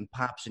that even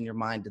pops in your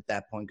mind at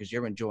that point because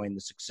you're enjoying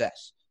the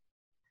success?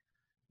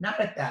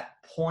 Not at that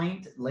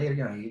point. Later,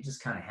 you're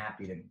just kind of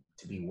happy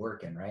to be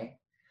working, right?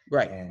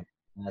 Right. And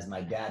as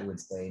my dad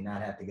would say,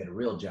 not have to get a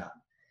real job.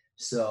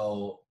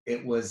 So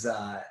it was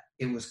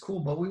cool,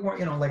 but we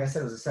weren't, like I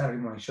said, it was a Saturday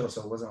morning show,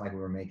 so it wasn't like we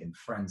were making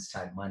Friends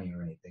type money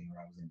or anything,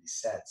 or I was going to be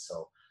set.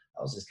 So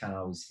I was just kind of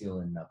always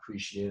feeling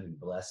appreciative and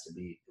blessed to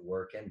be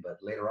working. But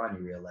later on,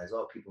 you realize,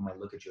 people might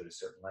look at you at a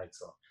certain light.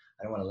 So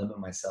I don't want to limit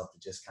myself to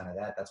just kind of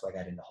that. That's why I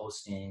got into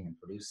hosting and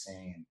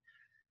producing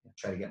and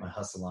try to get my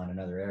hustle on in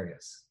other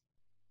areas.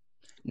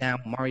 Now,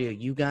 Mario,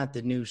 you got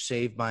the new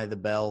Saved by the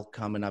Bell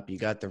coming up. You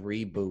got the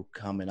reboot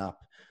coming up.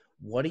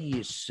 What do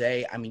you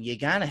say? I mean, you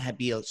got to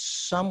be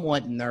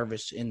somewhat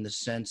nervous in the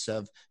sense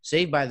of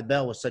Saved by the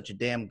Bell was such a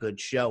damn good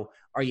show.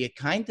 Are you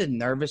kind of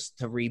nervous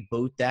to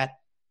reboot that?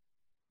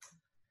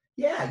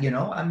 Yeah,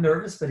 I'm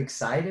nervous but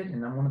excited,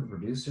 and I'm one of the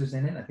producers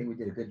in it. I think we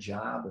did a good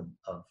job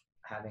of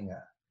having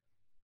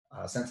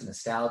a sense of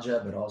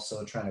nostalgia, but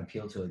also trying to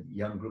appeal to a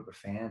young group of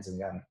fans. And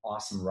we got an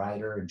awesome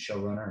writer and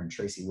showrunner, and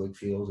Tracy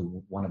Wigfield,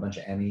 who won a bunch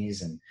of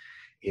Emmys. And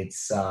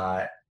it's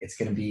going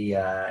to be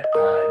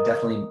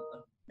definitely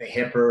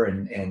hipper,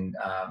 and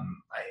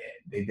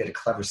they did a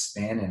clever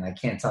spin. And I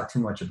can't talk too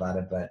much about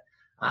it, but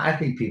I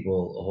think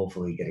people will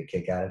hopefully get a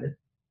kick out of it.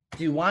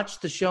 Do you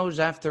watch the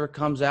shows after it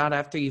comes out,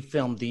 after you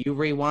film? Do you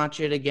rewatch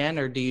it again,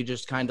 or do you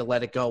just kind of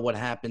let it go? What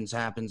happens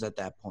at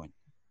that point?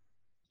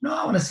 No,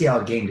 I want to see how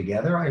it came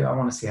together. I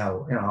want to see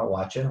how, I'll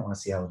watch it. I want to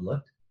see how it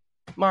looked.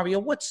 Mario,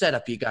 what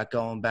setup you got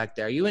going back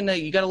there? You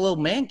got a little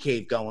man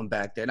cave going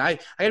back there. And I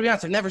gotta be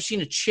honest, I've never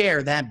seen a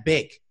chair that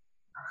big.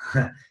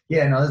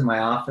 Yeah, no, this is my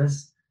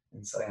office.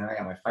 And so, I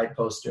got my fight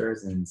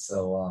posters. And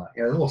so,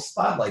 the little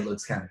spotlight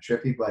looks kind of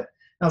trippy, but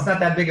no, it's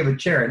not that big of a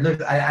chair. It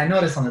looks, I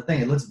noticed on the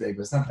thing, it looks big,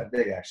 but it's not that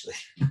big, actually.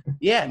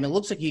 Yeah, I mean, it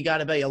looks like you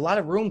got a lot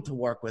of room to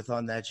work with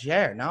on that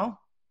chair, no?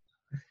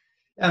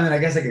 I mean, I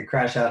guess I could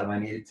crash out if I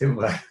needed to,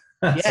 but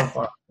yeah. So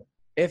far.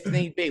 If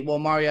need be. Well,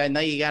 Mario, I know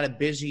you got a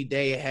busy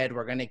day ahead.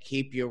 We're going to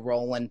keep you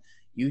rolling.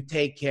 You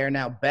take care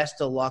now.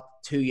 Best of luck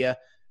to you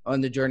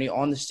on the journey,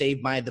 on the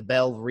Saved by the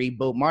Bell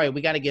reboot. Mario,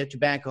 we got to get you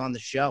back on the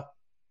show.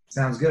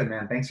 Sounds good,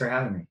 man. Thanks for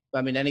having me.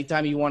 I mean,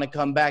 anytime you want to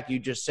come back, you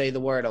just say the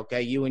word,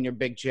 okay? You and your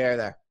big chair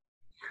there.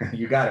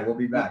 You got it. We'll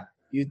be back.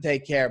 You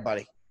take care,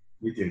 buddy.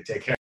 You do.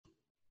 Take care.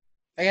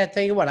 I got to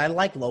tell you what, I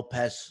like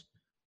Lopez.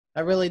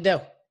 I really do.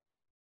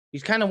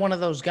 He's kind of one of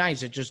those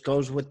guys that just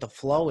goes with the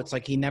flow. It's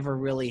like he never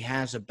really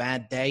has a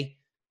bad day.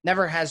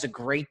 Never has a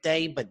great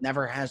day, but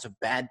never has a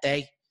bad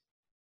day,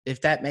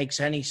 if that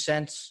makes any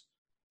sense.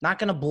 Not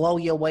going to blow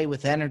you away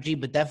with energy,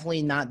 but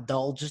definitely not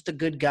dull. Just a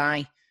good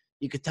guy.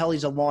 You could tell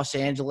he's a Los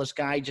Angeles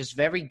guy, just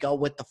very go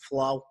with the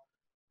flow.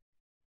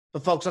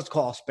 But, folks, let's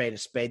call a spade a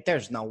spade.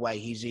 There's no way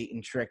he's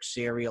eating Trick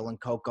cereal and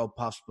Cocoa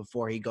Puffs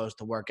before he goes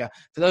to work out.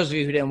 For those of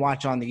you who didn't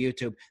watch on the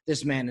YouTube,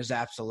 this man is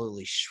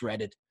absolutely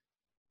shredded.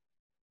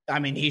 I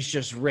mean, he's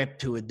just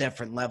ripped to a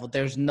different level.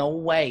 There's no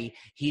way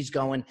he's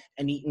going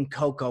and eating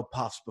Cocoa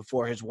Puffs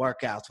before his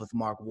workouts with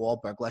Mark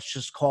Wahlberg. Let's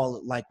just call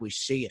it like we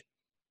see it.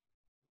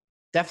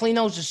 Definitely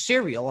knows his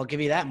cereal, I'll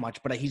give you that much,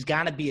 but he's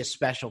got to be a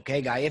Special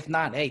K guy. If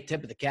not, hey,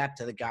 tip of the cap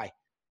to the guy.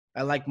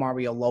 I like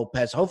Mario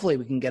Lopez. Hopefully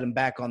we can get him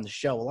back on the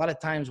show. A lot of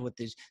times with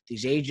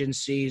these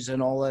agencies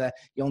and all of that,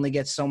 you only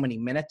get so many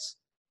minutes.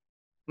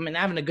 I mean,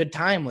 having a good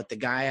time with the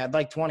guy. I'd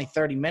like 20,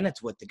 30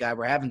 minutes with the guy.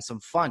 We're having some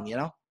fun,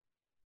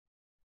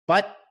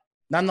 But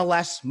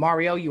nonetheless,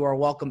 Mario, you are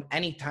welcome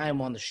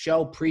anytime on the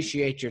show.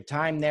 Appreciate your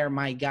time there,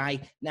 my guy.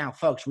 Now,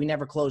 folks, we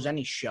never close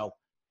any show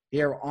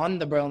here on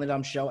the Brilliantly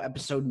Dumb Show,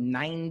 episode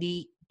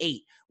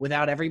 98,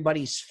 without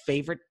everybody's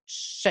favorite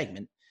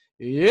segment.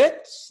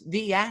 It's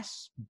the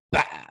Ask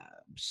Bob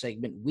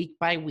segment, week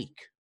by week.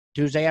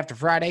 Tuesday after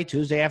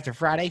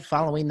Friday,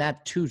 following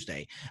that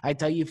Tuesday. I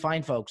tell you,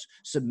 fine folks,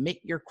 submit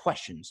your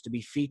questions to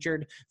be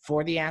featured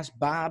for the Ask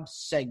Bob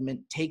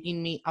segment.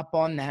 Taking me up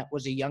on that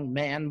was a young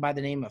man by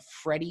the name of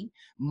Freddie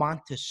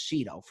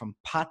Montecito from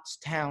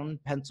Pottstown,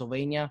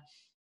 Pennsylvania.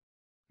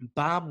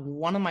 Bob,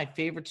 one of my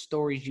favorite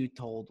stories you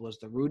told was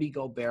the Rudy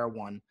Gobert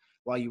one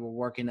while you were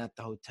working at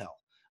the hotel.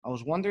 I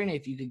was wondering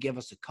if you could give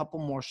us a couple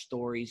more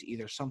stories,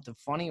 either something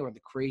funny or the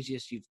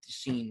craziest you've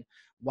seen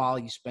while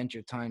you spent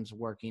your times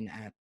working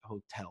at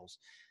hotels.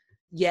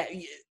 Yeah,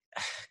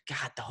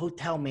 God, the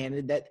hotel,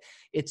 man,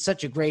 it's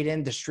such a great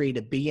industry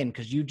to be in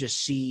because you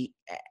just see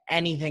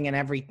anything and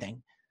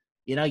everything.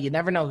 You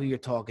never know who you're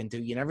talking to.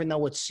 You never know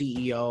what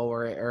CEO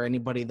or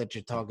anybody that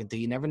you're talking to.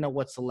 You never know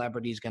what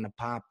celebrity is going to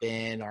pop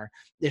in, or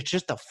it's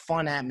just a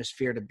fun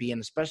atmosphere to be in,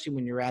 especially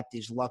when you're at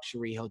these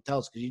luxury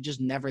hotels because you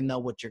just never know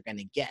what you're going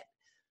to get.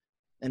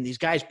 And these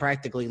guys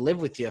practically live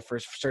with you for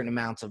certain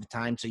amounts of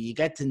time, so you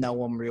get to know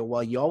them real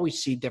well. You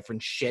always see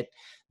different shit.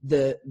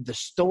 The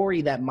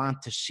story that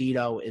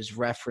Montecito is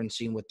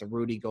referencing with the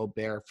Rudy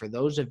Gobert, for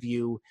those of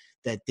you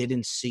that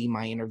didn't see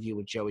my interview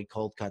with Joey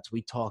Coldcuts,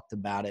 we talked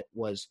about it,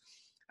 was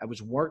I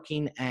was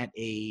working at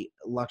a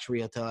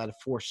luxury hotel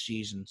at Four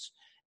Seasons,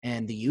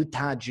 and the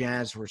Utah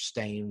Jazz were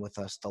staying with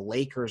us. The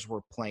Lakers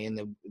were playing.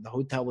 The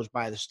hotel was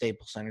by the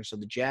Staples Center, so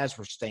the Jazz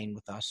were staying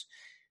with us.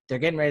 They're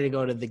getting ready to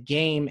go to the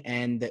game,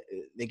 and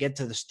they get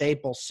to the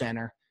Staples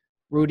Center.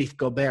 Rudy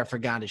Gobert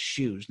forgot his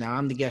shoes. Now,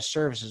 I'm the guest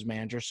services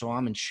manager, so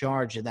I'm in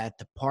charge of that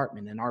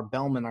department, and our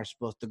bellmen are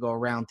supposed to go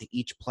around to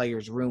each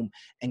player's room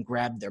and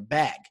grab their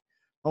bag.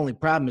 Only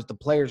problem is the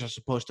players are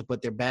supposed to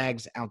put their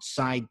bags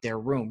outside their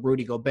room.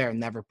 Rudy Gobert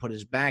never put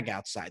his bag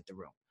outside the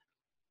room.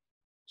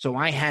 So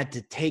I had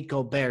to take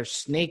Gobert's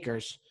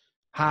sneakers,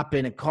 hop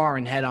in a car,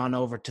 and head on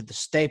over to the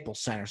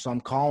Staples Center. So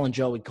I'm calling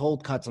Joey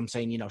Coldcuts. I'm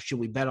saying, should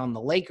we bet on the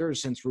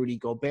Lakers since Rudy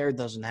Gobert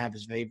doesn't have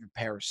his favorite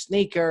pair of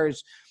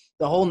sneakers?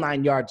 The whole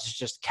 9 yards is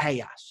just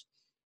chaos.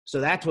 So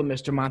that's what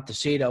Mr.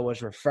 Montecito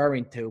was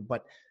referring to.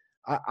 But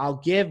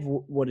I'll give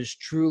what is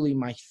truly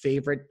my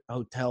favorite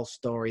hotel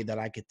story that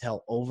I could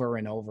tell over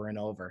and over and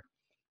over.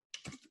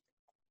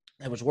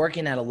 I was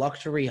working at a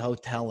luxury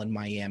hotel in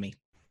Miami,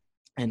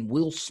 and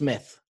Will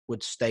Smith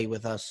would stay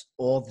with us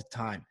all the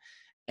time.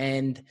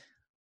 And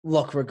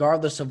look,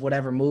 regardless of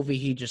whatever movie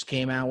he just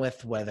came out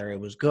with, whether it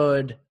was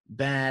good,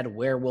 bad,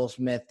 where Will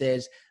Smith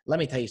is, let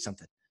me tell you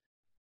something.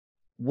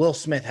 Will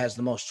Smith has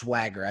the most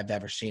swagger I've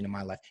ever seen in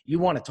my life. You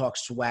want to talk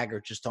swagger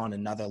just on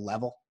another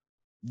level?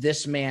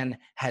 This man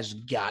has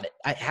got it.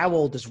 How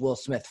old is Will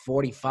Smith?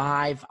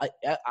 45?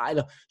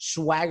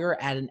 Swagger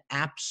at an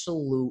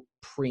absolute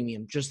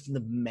premium. Just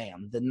the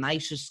man, the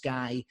nicest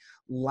guy,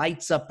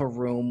 lights up a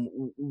room.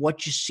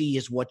 What you see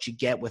is what you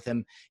get with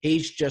him.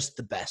 He's just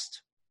the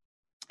best.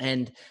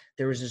 And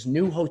there was this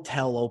new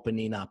hotel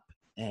opening up,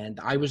 and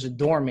I was a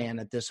doorman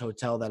at this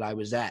hotel that I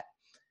was at.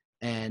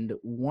 And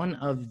one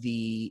of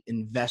the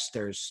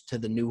investors to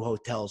the new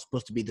hotel is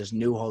supposed to be this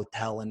new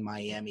hotel in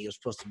Miami. It was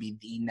supposed to be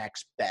the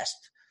next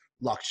best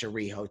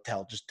luxury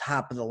hotel, just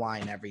top of the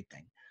line,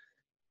 everything.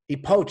 He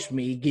poached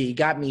me.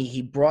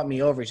 He brought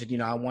me over. He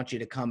said, I want you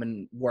to come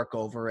and work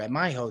over at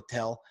my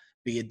hotel,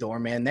 be a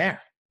doorman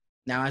there.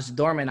 Now, as a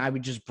doorman, I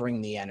would just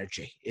bring the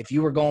energy. If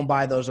you were going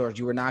by those doors,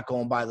 you were not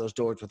going by those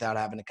doors without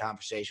having a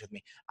conversation with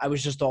me. I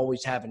was just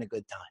always having a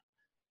good time.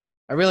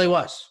 I really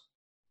was.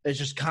 It's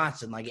just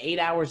constant. Like 8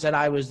 hours that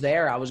I was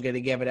there, I was going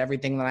to give it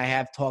everything that I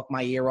have, talk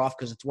my ear off,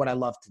 because it's what I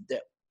love to do.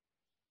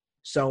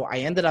 So I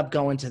ended up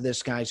going to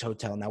this guy's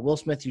hotel. Now, Will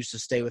Smith used to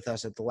stay with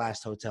us at the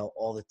last hotel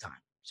all the time.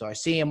 So I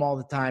see him all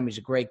the time. He's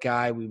a great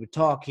guy. We would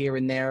talk here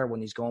and there when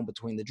he's going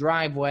between the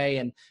driveway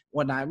and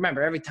whatnot. I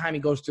remember every time he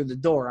goes through the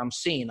door, I'm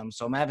seeing him.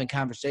 So I'm having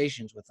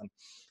conversations with him.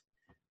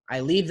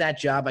 I leave that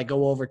job. I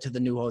go over to the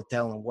new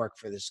hotel and work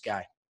for this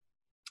guy.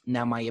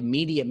 Now, my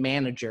immediate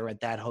manager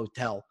at that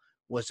hotel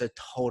was a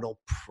total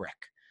prick.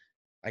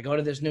 I go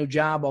to this new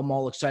job. I'm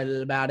all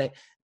excited about it.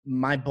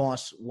 My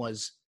boss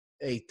was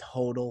a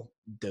total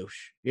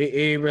douche.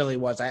 He really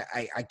was.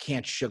 I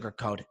can't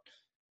sugarcoat it.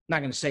 I'm not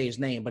going to say his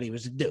name, but he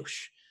was a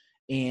douche.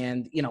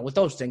 And, with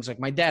those things, like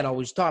my dad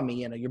always taught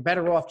me, you're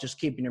better off just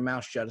keeping your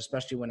mouth shut,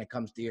 especially when it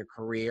comes to your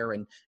career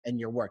and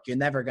your work. You're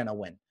never going to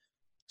win.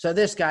 So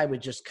this guy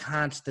would just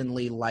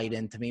constantly light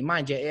into me.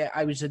 Mind you,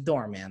 I was a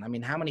doorman. I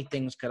mean, how many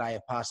things could I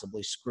have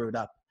possibly screwed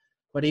up?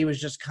 But he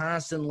was just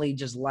constantly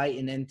just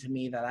lighting into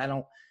me that I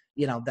don't,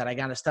 that I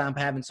got to stop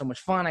having so much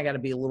fun. I got to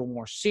be a little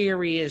more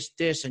serious,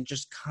 and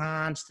just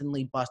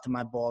constantly busting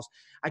my balls.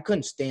 I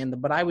couldn't stand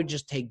it, but I would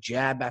just take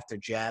jab after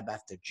jab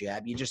after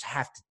jab. You just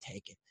have to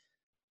take it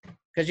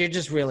because you're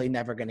just really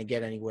never going to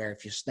get anywhere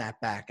if you snap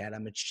back at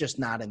him. It's just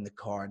not in the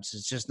cards.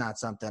 It's just not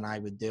something I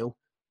would do.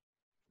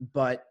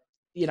 But,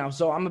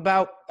 so I'm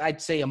about, I'd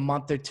say, a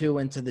month or two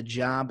into the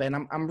job, and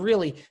I'm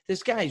really,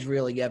 this guy's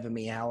really giving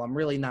me hell. I'm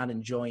really not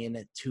enjoying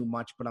it too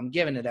much, but I'm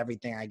giving it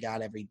everything I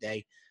got every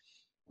day.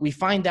 We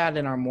find out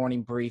in our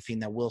morning briefing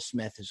that Will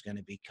Smith is going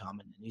to be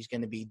coming, and he's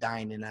going to be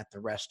dining at the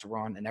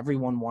restaurant, and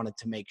everyone wanted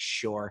to make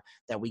sure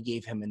that we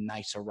gave him a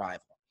nice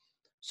arrival.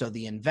 So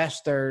the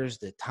investors,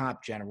 the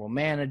top general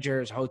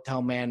managers,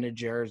 hotel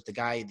managers,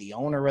 the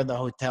owner of the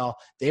hotel,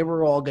 they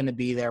were all going to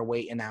be there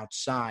waiting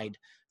outside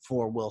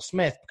for Will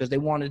Smith because they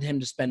wanted him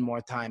to spend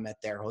more time at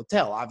their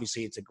hotel.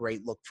 Obviously, it's a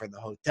great look for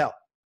the hotel.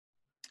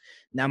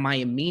 Now, my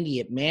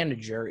immediate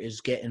manager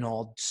is getting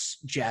all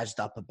jazzed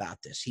up about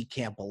this. He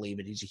can't believe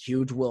it. He's a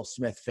huge Will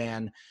Smith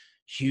fan,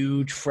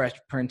 huge Fresh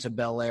Prince of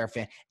Bel-Air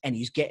fan, and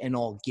he's getting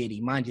all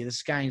giddy. Mind you,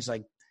 this guy is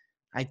like,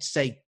 I'd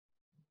say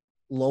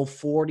low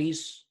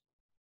 40s,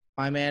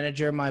 my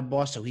manager, my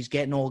boss. So he's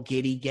getting all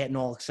giddy, getting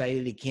all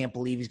excited. He can't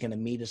believe he's going to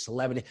meet a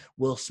celebrity.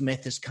 Will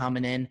Smith is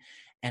coming in,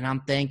 and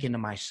I'm thinking to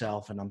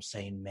myself, and I'm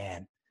saying,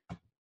 man,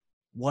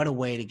 what a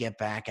way to get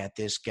back at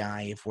this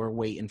guy if we're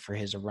waiting for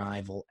his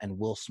arrival and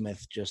Will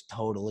Smith just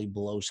totally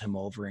blows him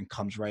over and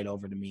comes right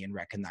over to me and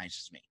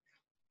recognizes me.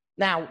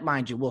 Now,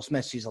 mind you, Will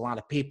Smith sees a lot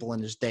of people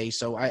in his day,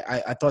 so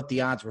I thought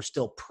the odds were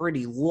still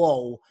pretty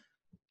low,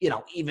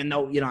 even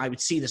though, I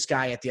would see this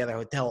guy at the other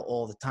hotel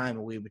all the time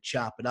and we would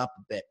chop it up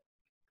a bit.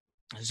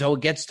 So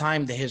it gets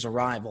time to his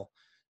arrival.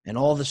 And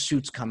all the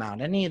suits come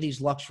out. Any of these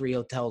luxury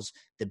hotels,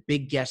 the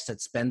big guests that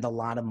spend a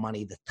lot of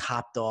money, the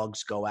top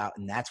dogs go out,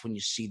 and that's when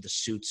you see the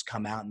suits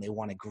come out and they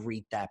want to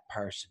greet that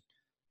person.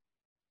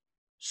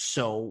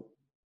 So,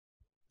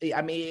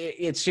 I mean,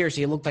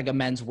 it looked like a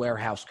Men's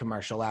Warehouse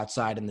commercial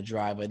outside in the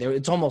driveway.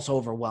 It's almost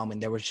overwhelming.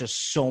 There was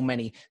just so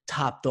many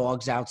top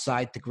dogs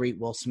outside to greet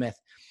Will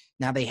Smith.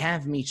 Now, they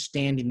have me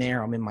standing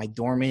there. I'm in my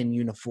doorman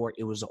uniform.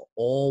 It was an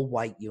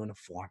all-white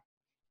uniform.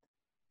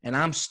 And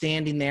I'm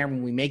standing there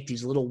when we make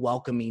these little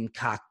welcoming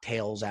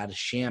cocktails out of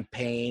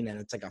champagne, and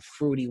it's like a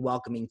fruity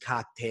welcoming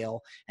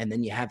cocktail. And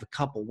then you have a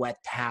couple wet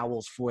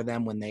towels for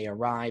them when they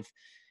arrive.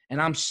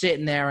 And I'm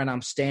sitting there and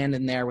I'm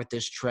standing there with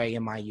this tray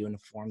in my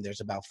uniform.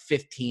 There's about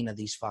 15 of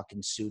these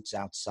fucking suits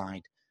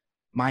outside.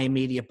 My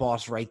immediate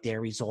boss right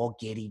there, he's all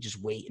giddy,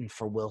 just waiting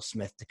for Will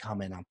Smith to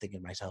come in. I'm thinking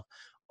to myself,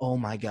 oh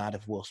my God,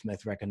 if Will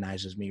Smith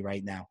recognizes me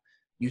right now,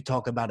 you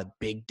talk about a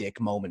big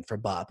dick moment for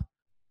Bob.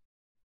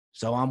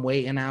 So I'm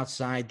waiting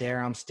outside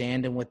there. I'm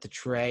standing with the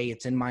tray.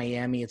 It's in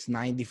Miami. It's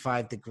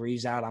 95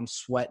 degrees out. I'm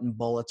sweating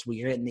bullets.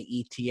 We're hitting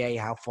the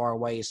ETA. How far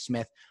away is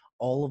Smith?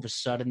 All of a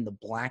sudden, the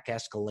black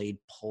Escalade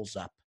pulls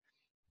up.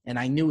 And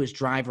I knew his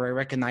driver. I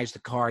recognized the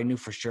car. I knew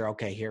for sure,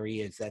 okay, here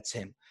he is. That's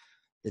him.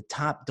 The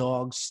top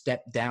dogs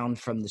stepped down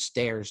from the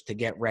stairs to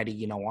get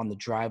ready, on the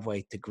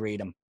driveway to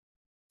greet him.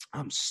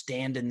 I'm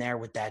standing there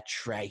with that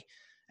tray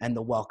and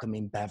the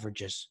welcoming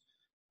beverages.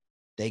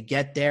 They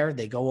get there.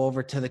 They go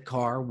over to the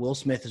car. Will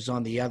Smith is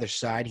on the other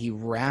side. He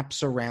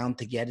wraps around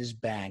to get his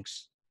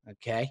bags,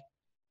 okay?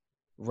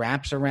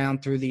 Wraps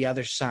around through the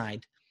other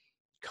side.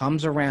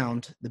 Comes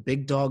around. The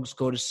big dogs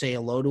go to say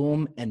hello to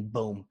him, and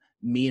boom,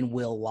 me and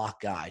Will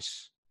lock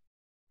eyes.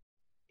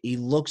 He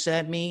looks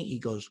at me. He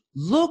goes,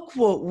 look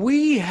what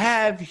we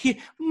have here.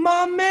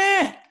 My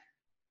man.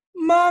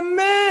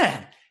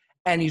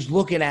 And he's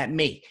looking at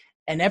me.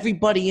 and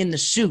everybody in the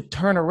suit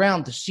turn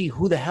around to see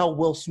who the hell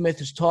Will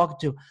Smith is talking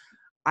to.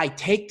 I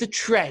take the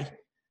tray.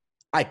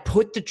 I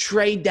put the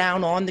tray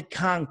down on the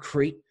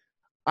concrete.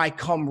 I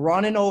come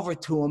running over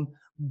to him.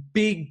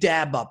 Big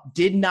dab up.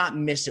 Did not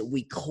miss it.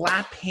 We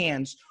clap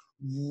hands,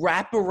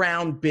 wrap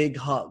around, big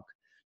hug.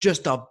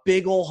 Just a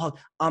big old hug.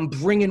 I'm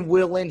bringing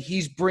Will in.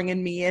 He's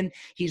bringing me in.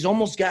 He's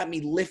almost got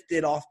me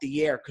lifted off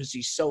the air because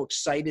he's so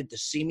excited to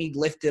see me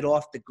lifted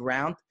off the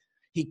ground.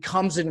 He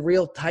comes in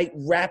real tight,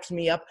 wraps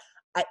me up.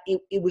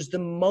 It was the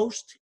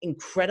most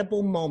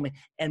incredible moment.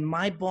 And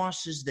my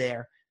boss is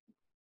there.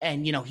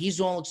 And, you know,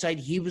 he's all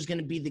excited. He was going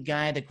to be the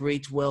guy that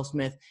greets Will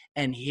Smith.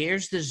 And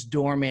here's this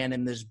doorman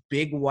in this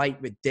big, white,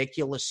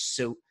 ridiculous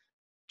suit.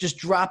 Just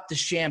dropped the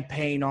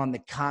champagne on the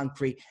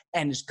concrete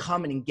and is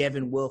coming and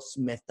giving Will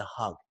Smith the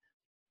hug.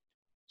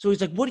 So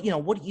he's like, what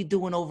are you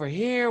doing over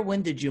here?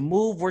 When did you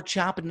move? We're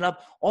chopping it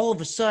up. All of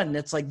a sudden,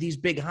 it's like these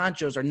big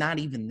honchos are not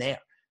even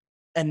there.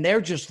 And they're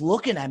just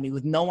looking at me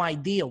with no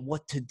idea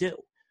what to do.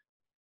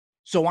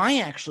 So I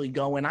actually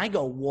go and I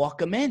go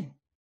walk him in.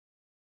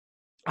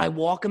 I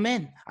walk him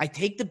in. I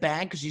take the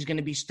bag because he's going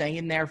to be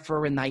staying there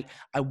for a night.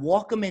 I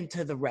walk him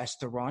into the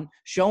restaurant,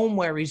 show him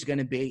where he's going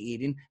to be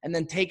eating, and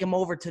then take him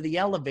over to the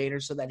elevator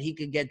so that he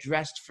could get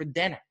dressed for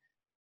dinner.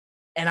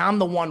 And I'm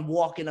the one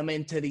walking him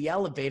into the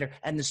elevator,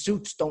 and the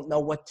suits don't know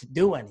what to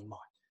do anymore.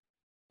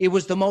 It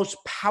was the most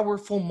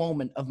powerful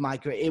moment of my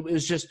career. It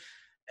was just,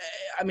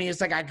 it's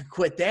like I could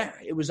quit there.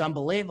 It was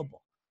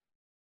unbelievable.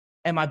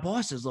 And my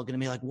boss is looking at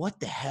me like, what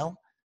the hell?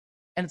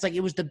 And it's like, it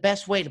was the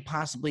best way to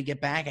possibly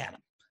get back at him.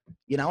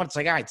 You know, it's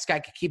like, all right, this guy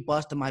could keep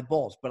busting my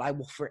balls, but I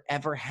will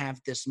forever have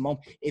this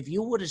moment. If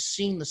you would have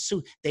seen the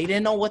suit, they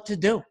didn't know what to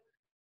do.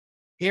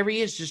 Here he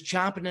is just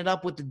chopping it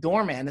up with the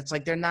doorman. It's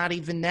like they're not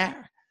even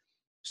there.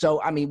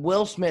 So,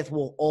 Will Smith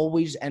will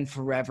always and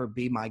forever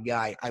be my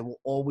guy. I will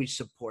always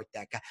support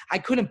that guy. I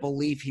couldn't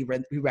believe he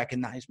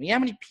recognized me. How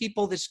many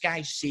people this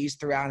guy sees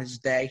throughout his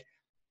day?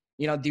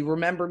 You know, do you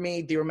remember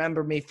me? Do you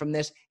remember me from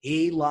this?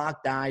 He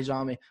locked eyes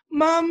on me.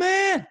 My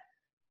man.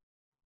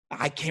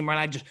 I came around,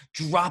 I just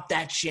dropped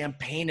that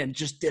champagne and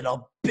just did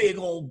a big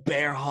old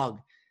bear hug.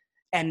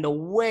 And the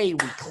way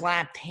we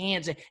clapped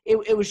hands,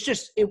 it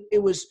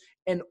was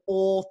an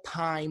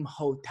all-time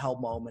hotel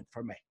moment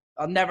for me.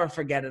 I'll never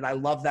forget it. I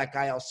love that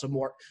guy. I'll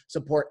support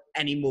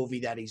any movie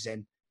that he's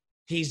in.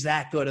 He's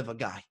that good of a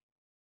guy.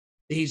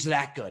 He's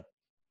that good.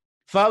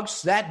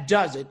 Folks, that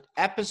does it.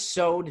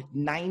 Episode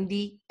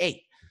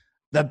 98.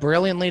 The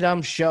Brilliantly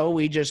Dumb Show.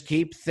 We just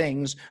keep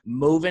things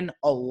moving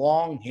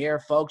along here,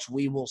 folks.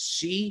 We will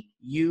see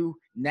you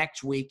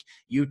next week.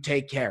 You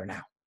take care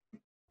now.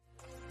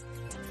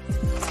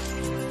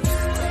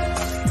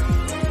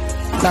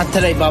 Not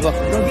today, Bubba.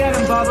 Go get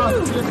him,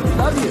 Bubba.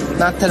 Love you.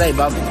 Not today,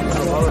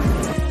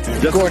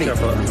 Bubba. Gordy,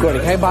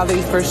 can I bother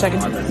you for a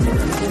second?